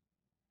response?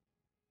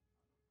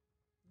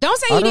 Don't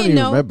say you didn't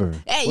know. I don't even remember.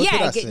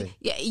 What did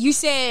I say? You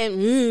said,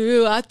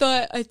 I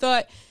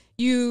thought.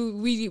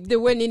 There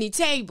wasn't any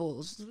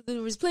tables.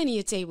 There was plenty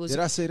of tables.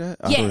 Did I say that?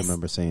 I don't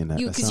remember saying that.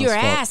 Because you're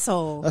an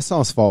asshole. That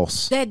sounds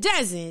false. That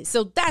doesn't.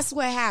 So that's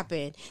what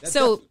happened.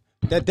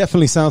 That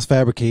definitely sounds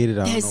fabricated.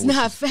 It's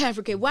not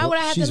fabricated. Why would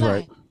I have to lie?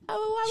 Right.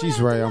 She's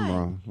right. I'm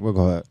wrong. We'll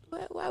go ahead.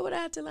 Why would I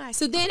have to lie?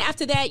 So then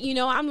after that,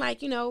 I'm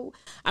like,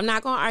 I'm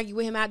not going to argue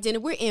with him at dinner.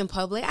 We're in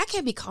public. I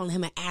can't be calling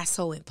him an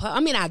asshole in public.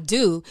 I mean, I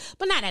do,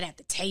 but not at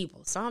the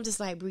table. So I'm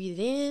just like, breathe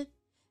it in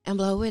and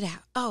blow it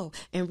out. Oh,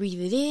 and breathe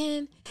it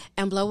in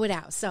and blow it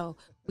out. So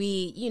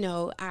we,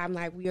 I'm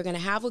like, we are going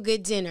to have a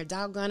good dinner.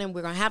 Doggone him.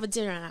 We're going to have a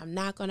dinner, and I'm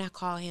not going to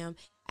call him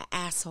an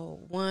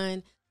asshole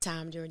one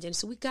time during dinner.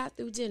 So we got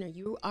through dinner.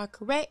 You are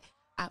correct.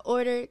 I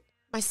ordered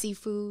my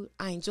seafood.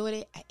 I enjoyed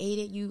it. I ate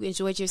it. You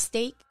enjoyed your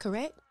steak,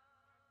 correct?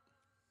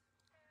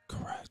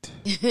 Correct.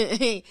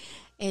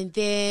 And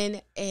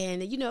then,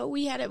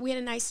 we had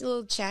a nice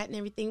little chat, and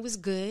everything was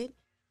good.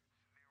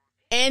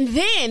 And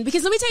then,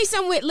 because let me tell you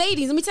something with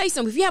ladies,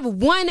 if you have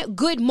one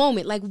good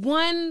moment, like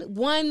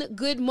one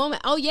good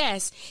moment, oh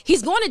yes,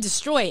 he's going to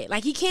destroy it.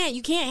 Like you can't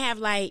have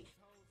like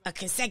a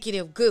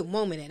consecutive good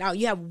moment at all.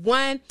 You have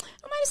one,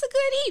 it's a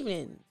good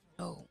evening.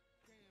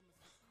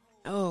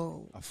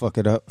 Oh. I fuck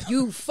it up.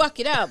 You fuck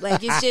it up.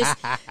 Like it's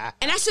just,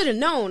 and I should have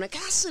known.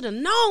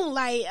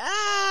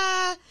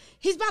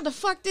 He's about to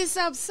fuck this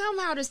up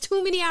somehow. There's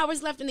too many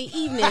hours left in the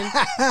evening.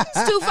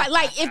 It's too far.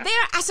 Like,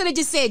 I should have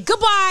just said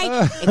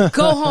goodbye and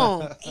go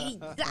home.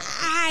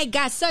 I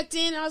got sucked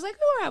in. I was like,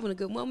 we're having a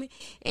good moment.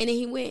 And then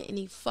he went and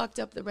he fucked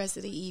up the rest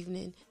of the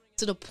evening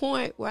to the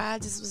point where I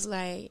just was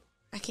like,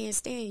 I can't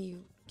stand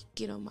you. You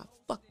get on my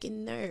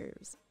fucking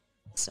nerves.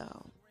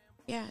 So,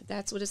 yeah,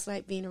 that's what it's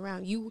like being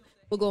around. You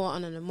will go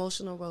on an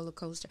emotional roller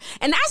coaster.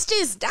 And that's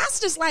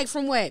just like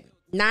from what?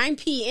 9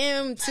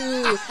 p.m. to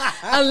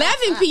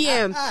 11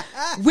 p.m.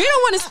 We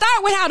don't want to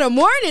start with how the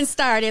morning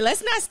started.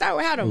 Let's not start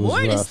with how the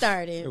morning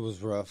started. It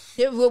was rough.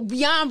 It was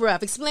beyond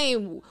rough.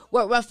 Explain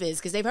what rough is,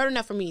 because they've heard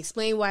enough from me.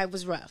 Explain why it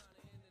was rough.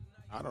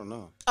 I don't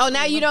know. Oh,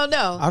 now you don't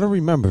know? I don't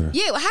remember.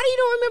 Yeah, how do you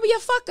don't remember your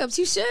fuck-ups?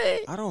 You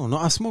should. I don't know.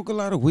 I smoke a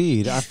lot of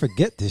weed. I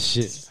forget this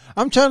shit.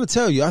 I'm trying to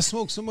tell you, I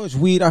smoke so much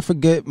weed, I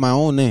forget my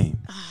own name.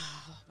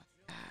 Oh, my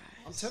God.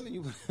 I'm telling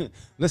you.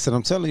 Listen,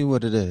 I'm telling you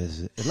what it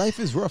is. Life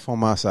is rough on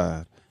my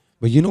side.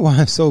 But you know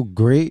why it's so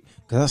great?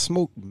 Because I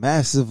smoke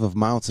massive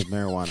amounts of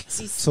marijuana.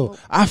 So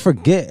I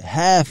forget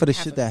half of the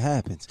shit that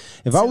happens.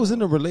 If I was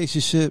in a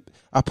relationship,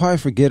 I probably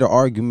forget an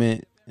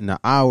argument in an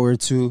hour or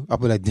two, I'll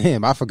be like,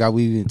 damn, I forgot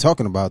we even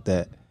talking about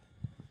that.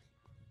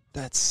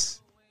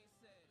 That's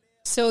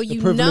so the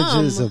you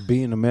privileges numb of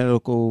being a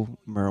medical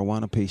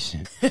marijuana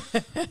patient.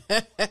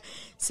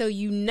 So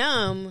you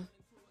numb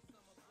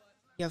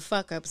your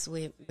fuck ups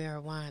with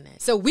marijuana.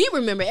 So we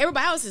remember,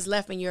 everybody else is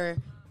left in your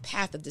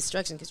path of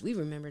destruction because we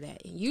remember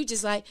that. And you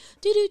just like,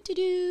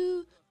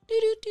 do-do-do-do,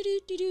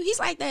 do-do-do-do-do. He's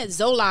like that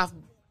Zoloft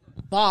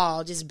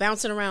ball just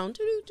bouncing around.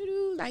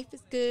 Do-do-do-do, life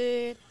is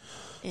good.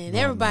 And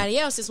everybody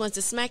else just wants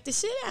to smack the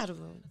shit out of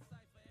him.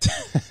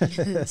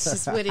 It's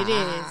just what it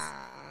is.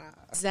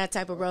 It's that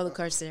type of roller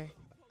coaster.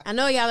 I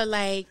know y'all are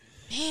like,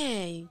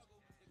 man, you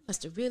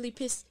must have really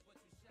pissed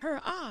her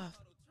off.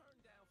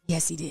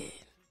 Yes, he did.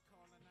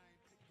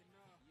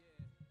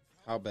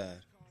 How bad?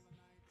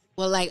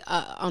 Well, like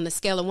on a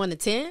scale of 1 to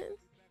 10?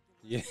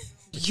 Yeah.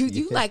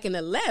 You like an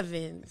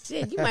 11.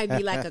 Shit, you might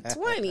be like a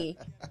 20.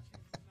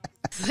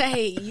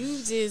 Like, you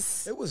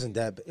just... It wasn't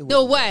that bad. It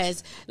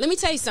was. Let me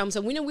tell you something.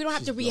 So we don't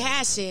have to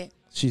rehash it.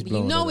 She's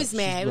blowing you know it it's up.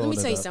 mad. Let me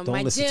tell you something.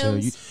 Don't My listen to her.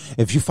 gyms...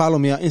 If you follow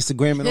me on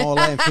Instagram and all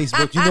that and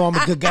Facebook, you know I'm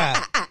a good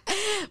guy.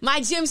 My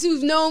gyms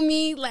who've known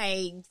me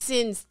like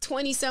since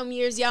 20-something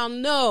years, y'all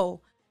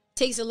know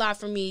takes a lot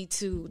for me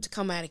to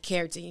come out of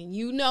character. And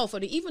you know,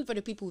 even for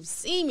the people who've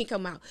seen me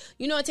come out,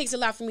 you know it takes a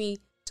lot for me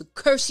to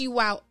curse you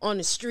out on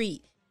the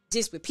street.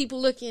 Just with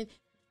people looking,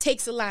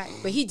 takes a lot.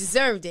 But he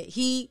deserved it.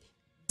 He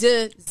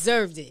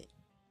deserved it.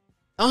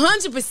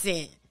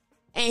 100%.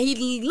 And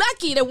he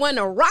lucky that wasn't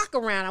a rock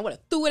around. I would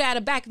have threw it out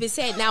the back of his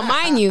head. Now,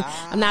 mind you,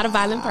 I'm not a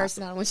violent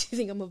person. I don't want you to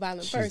think I'm a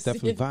violent person. She's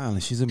definitely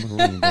violent. She's a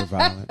Marine. They're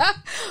violent.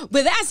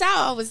 But that's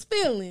how I was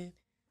feeling.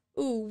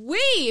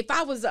 Ooh-wee. If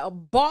I was a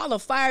ball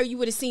of fire, you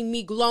would have seen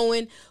me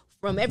glowing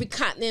from every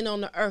continent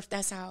on the earth.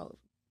 That's how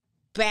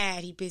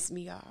bad he pissed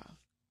me off.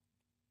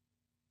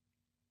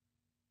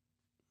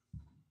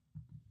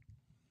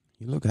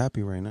 You look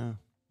happy right now.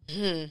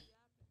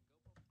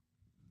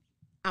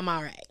 I'm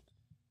all right.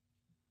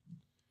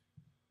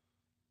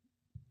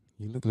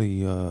 You look like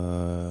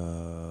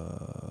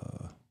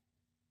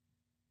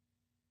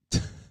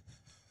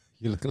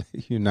you look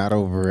like you're not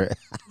over it.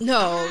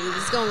 No,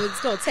 it's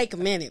gonna take a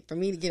minute for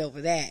me to get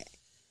over that.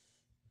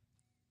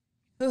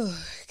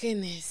 Oh,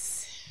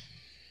 goodness.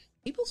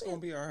 It's gonna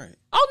be all right.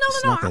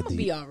 Oh, no. I'm gonna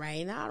be all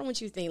right. Now, I don't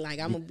want you to think like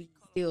I'm gonna be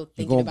still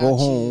thinking about you. You're gonna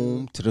go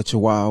home to the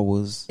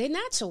Chihuahuas. They're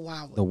not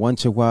Chihuahuas. The one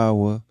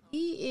Chihuahua.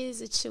 He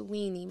is a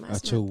Chiweenie. A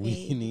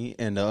Chiweenie,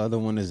 and the other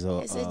one is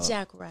it's a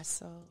Jack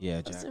Russell. Yeah,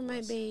 Those Jack are my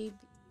Russell. baby.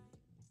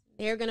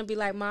 They're going to be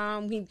like,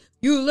 Mom,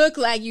 you look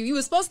like you. You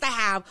were supposed to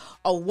have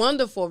a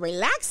wonderful,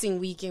 relaxing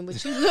weekend,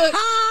 but you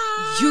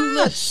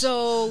look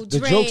so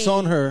drained. The joke's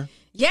on her.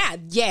 Yeah,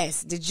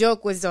 yes. The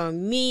joke was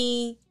on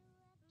me.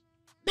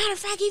 Matter of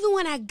fact, even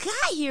when I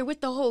got here with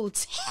the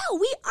hotel,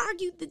 we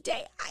argued the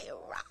day I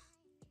arrived.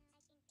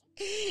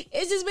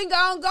 It's just been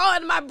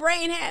going. My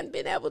brain hadn't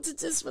been able to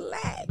just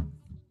relax.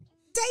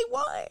 Day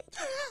one.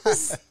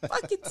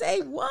 Fucking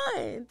day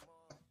one.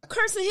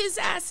 Cursing his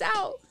ass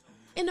out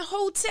in the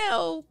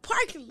hotel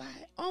parking lot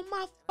on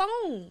my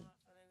phone.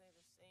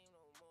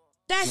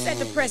 That set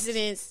the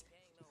precedence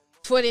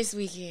for this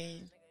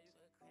weekend.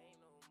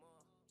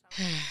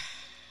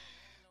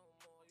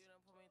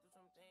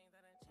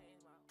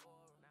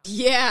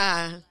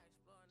 Yeah.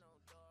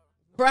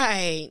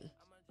 Right.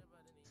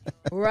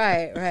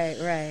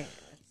 Right.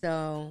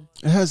 So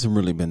it hasn't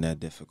really been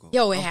that difficult.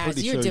 Yo, it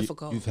has. You're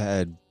difficult. You've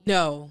had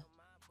no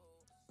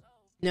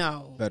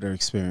better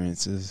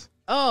experiences.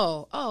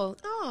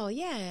 Oh,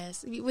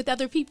 yes. With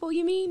other people,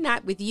 you mean?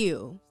 Not with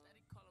you.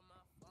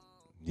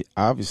 Yeah,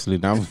 obviously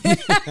not. Of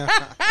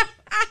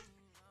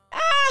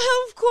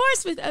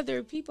course, with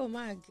other people.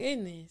 My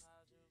goodness.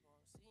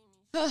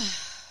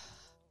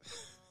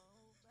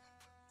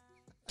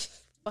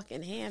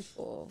 Fucking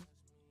handful.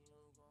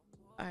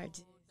 All right.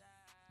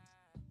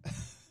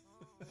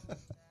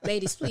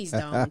 Ladies, please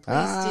don't.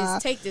 Please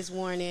just take this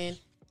warning.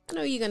 I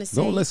know you're gonna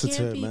say don't listen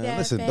to her, man.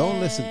 Listen, don't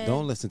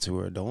listen to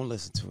her. Don't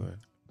listen to her.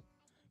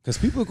 Because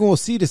people are gonna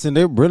see this and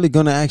they're really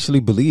gonna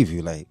actually believe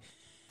you. Like,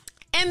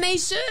 and they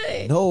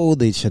should. No,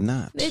 they should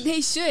not.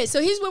 They should.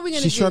 So here's what we're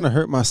gonna do. She's trying to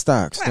hurt my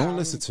stocks. Well, don't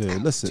listen to her.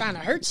 Listen. I'm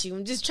trying to hurt you.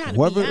 I'm just trying to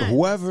be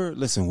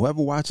honest.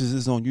 Whoever watches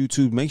this on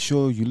YouTube, make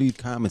sure you leave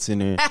comments in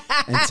there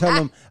and tell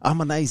them I'm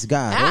a nice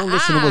guy. Don't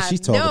listen to what she's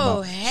talking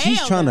about.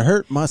 She's trying to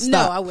hurt my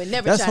stock. No, I would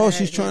never. That's all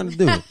she's trying to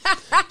do.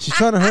 She's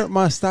trying to hurt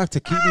my stock to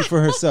keep me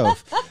for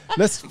herself.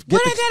 What I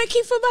gotta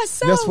keep for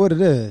myself? That's what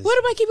it is. What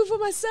am I keeping for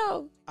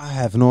myself? I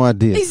have no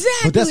idea.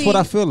 Exactly. But that's what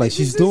I feel like.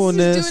 She's doing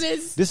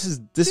this. This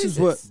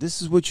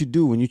Jesus. is what you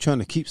do when you're trying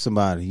to keep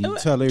somebody. You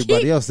tell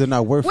everybody else they're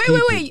not worth keeping.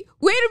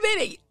 Wait a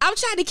minute. I'm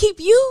trying to keep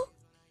you?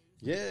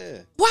 Yeah.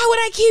 Why would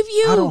I keep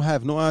you? I don't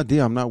have no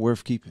idea. I'm not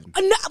worth keeping.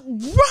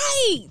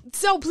 Right.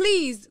 So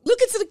please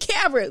look into the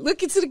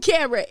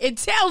camera and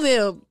tell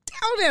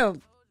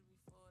them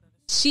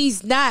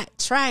she's not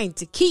trying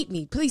to keep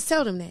me. Please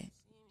tell them that.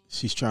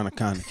 She's trying to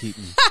kind of keep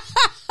me.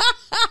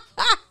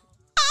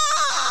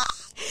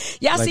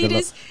 Y'all like see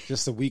this?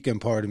 Just a weekend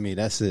part of me.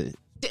 That's it.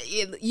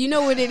 You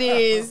know what it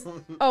is?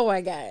 Oh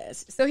my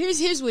gosh. So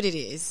here's what it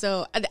is.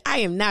 So I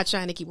am not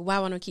trying to keep. Why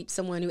would I keep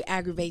someone who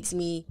aggravates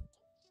me?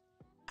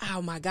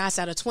 Oh my gosh!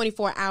 Out of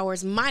 24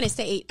 hours, minus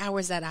the 8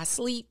 hours that I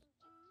sleep,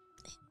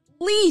 at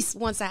least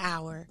once an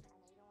hour,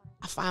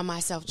 I find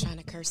myself trying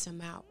to curse him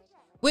out.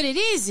 What it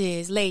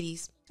is,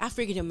 ladies, I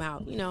figured him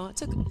out. You know, I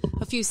took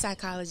a few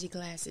psychology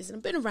classes, and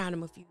I've been around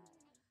him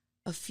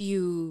a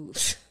few.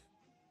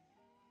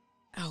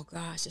 Oh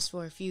gosh, just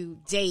for a few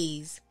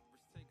days.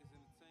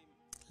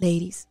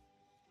 Ladies,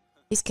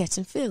 he's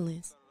catching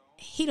feelings.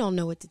 He don't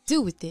know what to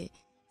do with it.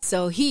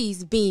 So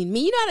he's being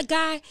mean. You know the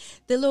guy,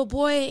 the little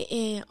boy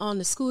on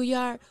the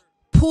schoolyard,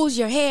 pulls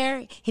your hair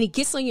and he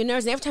gets on your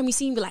nerves. And every time you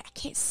see him, be like, I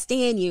can't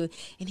stand you.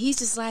 And he's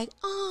just like,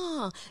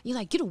 oh. You're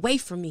like, get away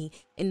from me.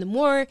 And the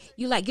more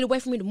you like, get away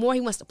from me, the more he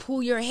wants to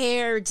pull your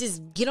hair,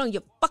 just get on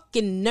your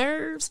fucking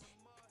nerves.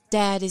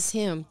 That is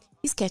him.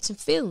 He's catching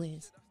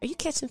feelings. Are you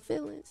catching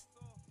feelings?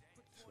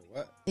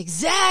 What?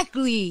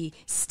 Exactly.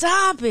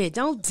 Stop it.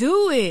 Don't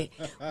do it.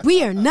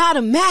 We are not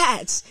a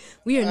match.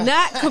 We are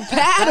not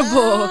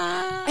compatible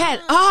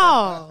at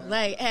all.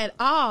 Like at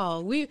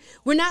all. We're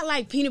not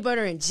like peanut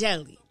butter and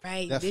jelly,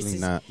 right? Definitely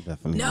not.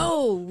 Definitely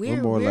no, not.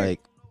 We're more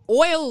like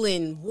oil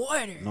and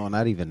water. No,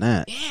 not even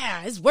that.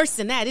 Yeah, it's worse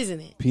than that,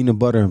 isn't it? Peanut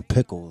butter and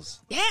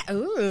pickles. Yeah,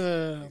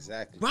 ooh.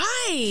 Exactly.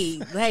 Right.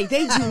 Like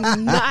they do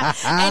not.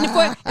 And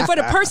for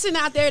the person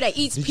out there that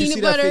eats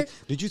peanut butter,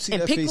 did you see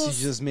and that pickles,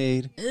 face you just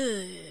made?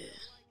 Ugh.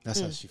 That's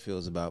how she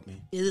feels about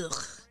me. Ugh.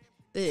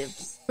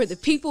 For the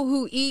people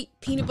who eat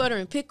peanut butter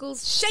and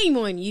pickles, shame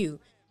on you.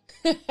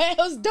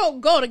 Those don't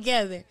go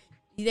together.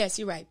 Yes,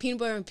 you're right. Peanut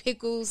butter and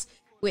pickles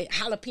with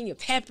jalapeno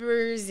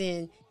peppers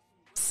and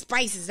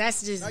spices.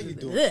 That's just. Now you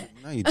doing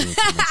too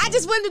much. I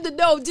just wanted to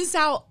know just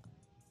how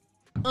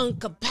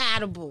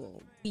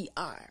uncompatible we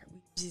are.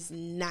 We just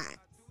not.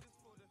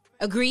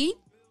 Agreed?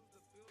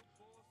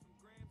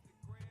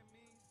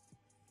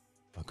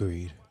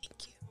 Agreed.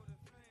 Thank you.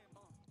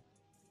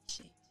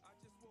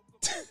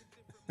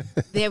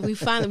 There we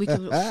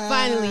can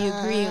finally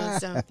agree on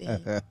something.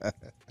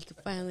 We can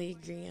finally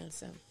agree on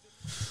something.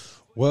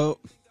 Well,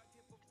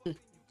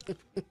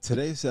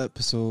 today's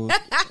episode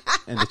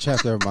and the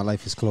chapter of my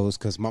life is closed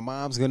because my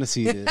mom's gonna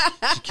see this.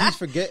 She keeps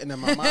forgetting that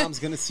my mom's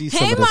gonna see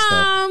some of this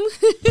stuff.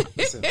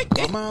 Listen,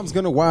 my mom's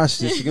gonna watch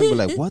this. She's gonna be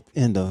like, "What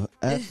in the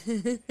F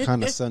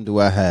kind of son do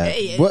I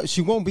have?" But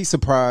she won't be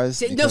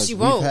surprised. No, she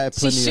won't. Had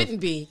She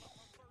shouldn't be.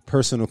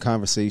 Personal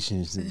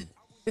conversations. And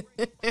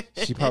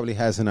she probably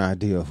has an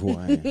idea of who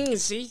I am.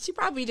 She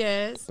probably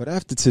does. But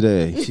after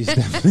today, she's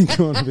definitely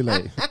going to be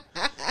like,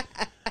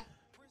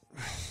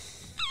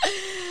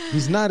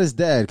 he's not his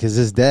dad because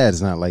his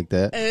dad's not like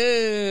that.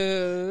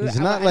 He's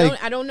not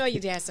I don't know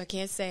your dad, so I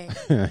can't say.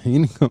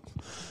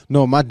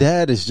 No, my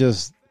dad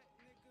is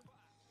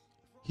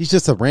he's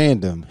just a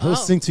random. He'll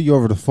sing to you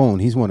over the phone.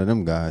 He's one of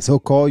them guys. He'll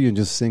call you and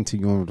just sing to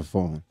you over the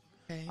phone.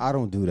 Okay. I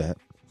don't do that.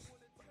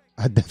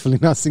 I definitely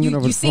not singing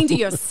over the phone. You sing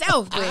to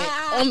yourself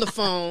on the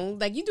phone.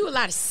 Like, you do a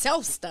lot of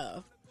self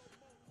stuff.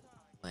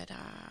 But,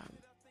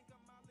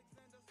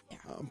 yeah.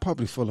 I'm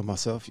probably full of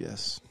myself,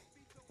 yes.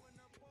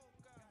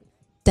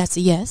 That's a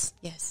yes.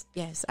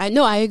 Yes. I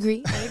know, I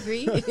agree.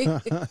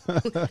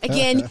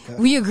 Again,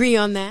 we agree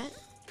on that.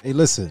 Hey,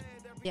 listen.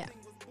 Yeah.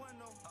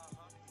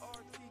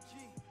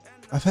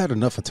 I've had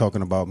enough of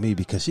talking about me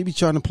because she be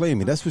trying to play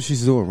me. That's what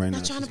she's doing right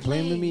now. She's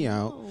playing me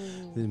out.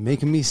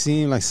 Making me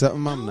seem like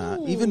something I'm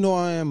not. Even though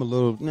I am a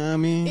little, you know what I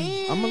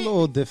mean? I'm a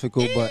little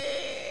difficult, but.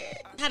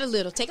 Not a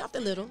little. Take off the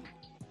little.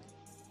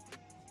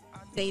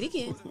 Say it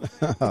again.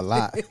 A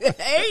lot.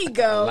 There you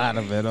go. A lot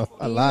of it.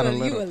 A lot of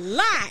little. You a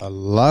lot. A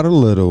lot of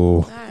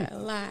little.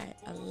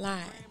 A lot.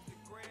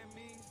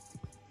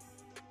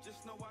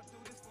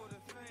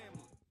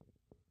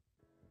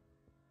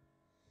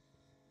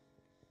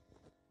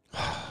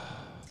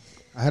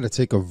 I had to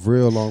take a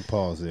real long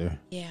pause there.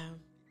 Yeah.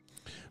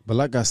 But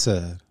like I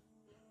said,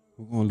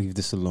 we're going to leave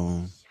this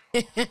alone.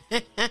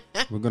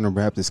 We're going to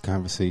wrap this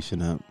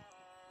conversation up.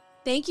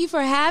 Thank you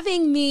for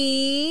having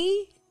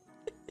me.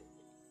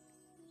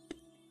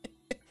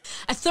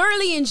 I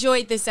thoroughly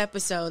enjoyed this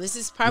episode. This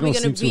is probably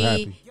going to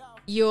be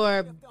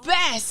your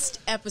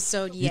best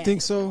episode yet. You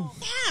think so?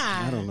 Yeah.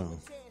 I don't know.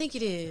 I think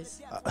it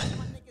is.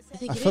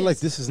 I feel like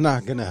this is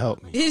not going to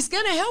help me. It's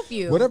going to help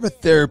you. Whatever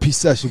therapy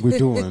session we're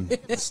doing.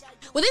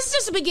 Well, this is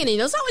just the beginning.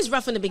 It's always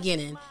rough in the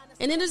beginning.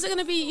 And then there's going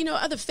to be,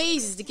 other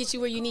phases to get you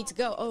where you need to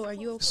go. Oh, are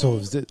you okay? So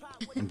is it?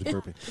 I'm just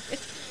burping.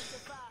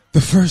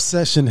 The first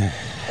session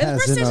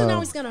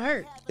always going to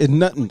hurt.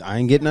 I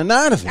ain't getting nothing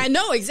out of it. I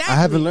know, exactly. I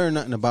haven't learned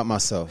nothing about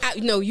myself.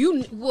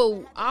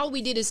 All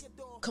we did is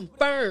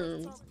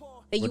confirm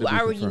that you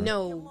already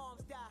know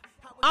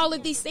all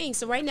of these things.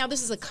 So right now,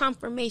 this is a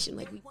confirmation.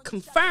 Like, we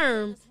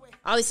confirm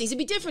all these things. It'd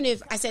be different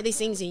if I said these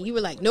things and you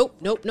were like, nope,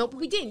 but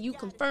we didn't. You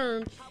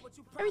confirmed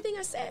everything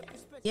I said.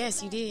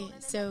 Yes, you did.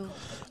 So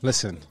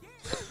listen.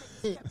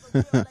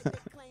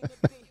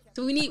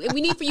 So we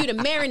need for you to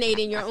marinate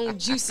in your own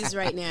juices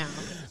right now.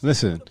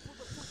 Listen,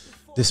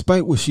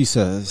 despite what she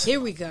says, here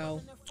we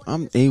go.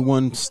 I'm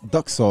A1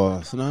 duck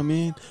sauce. You know what I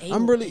mean?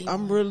 I'm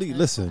really.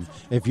 Listen,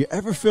 if you're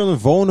ever feeling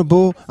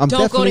vulnerable, I'm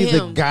definitely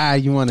the guy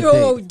you want to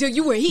date.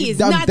 Dude, he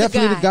is I'm not the guy.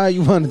 definitely the guy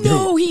you want to date.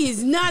 No, he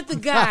is not the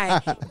guy.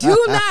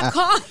 Do not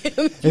call him.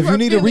 If you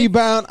need a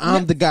rebound,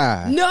 I'm the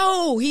guy.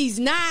 No, he's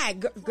not.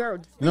 Girl,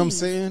 please, you know what I'm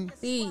saying?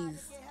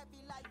 Please.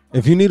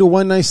 If you need a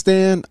one night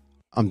stand,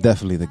 I'm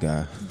definitely the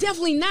guy.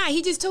 Definitely not.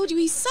 He just told you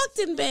he sucked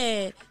in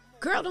bed.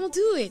 Girl, don't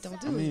do it. Don't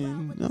do it. I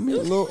mean,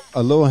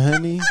 a little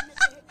Henny,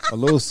 a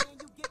little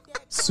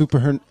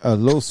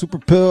super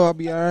pill. I'll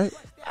be all right.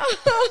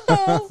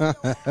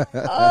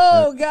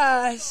 Oh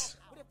gosh.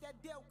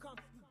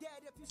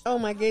 Oh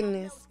my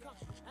goodness.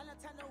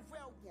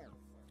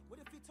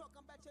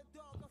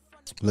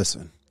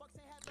 Listen,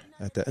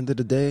 at the end of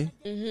the day,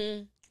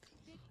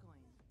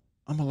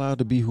 I'm allowed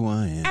to be who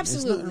I am.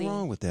 Absolutely. There's nothing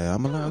wrong with that.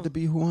 I'm allowed to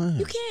be who I am.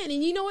 You can,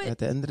 and you know what? At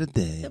the end of the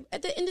day.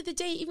 At the end of the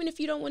day, even if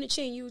you don't want to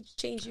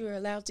change, you're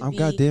allowed to be.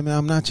 Goddamn it,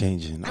 I'm not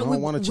changing. I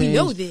don't want to change. We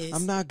know this.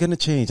 I'm not going to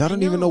change. I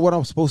don't even know what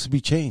I'm supposed to be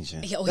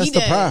changing. That's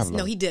the problem.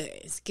 No, he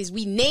does. Because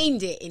we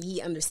named it, and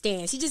he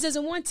understands. He just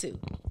doesn't want to.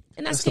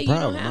 And that's the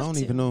problem. I don't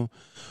even know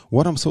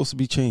what I'm supposed to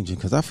be changing,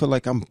 because I feel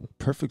like I'm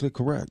perfectly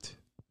correct.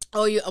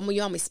 Oh, you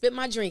almost spit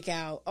my drink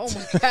out. Oh,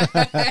 my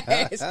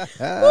gosh.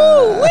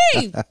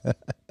 Woo-wee.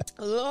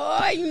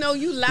 Lord, you know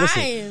you lying.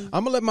 Listen,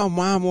 I'm going to let my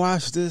mom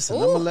watch this, and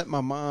I'm going to let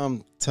my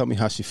mom tell me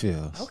how she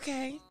feels.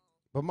 Okay.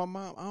 But my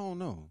mom, I don't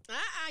know.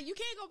 You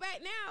can't go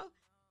back now.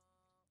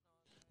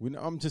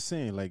 I'm just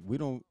saying, like, we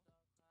don't.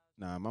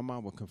 Nah, my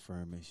mom would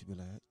confirm it. She'd be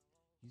like,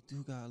 you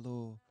do got a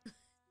little.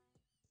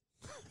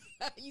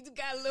 You do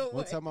got a little.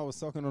 One time I was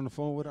talking on the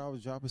phone with her, I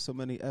was dropping so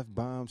many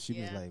F-bombs. She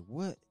was like,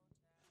 what?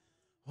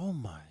 Oh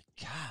my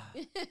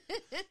God.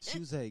 She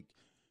was like,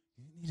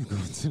 you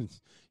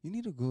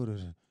need to go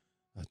to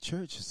a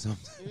church or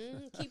something.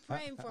 Keep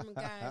praying for him,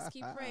 guys.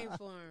 Keep praying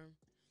for him.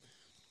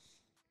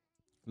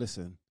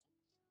 Listen,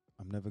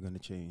 I'm never going to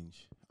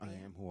change. I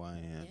am who I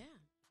am. Yeah.